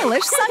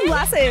 stylish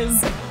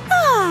sunglasses!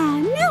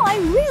 Ah, now I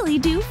really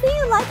do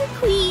feel like a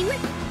queen!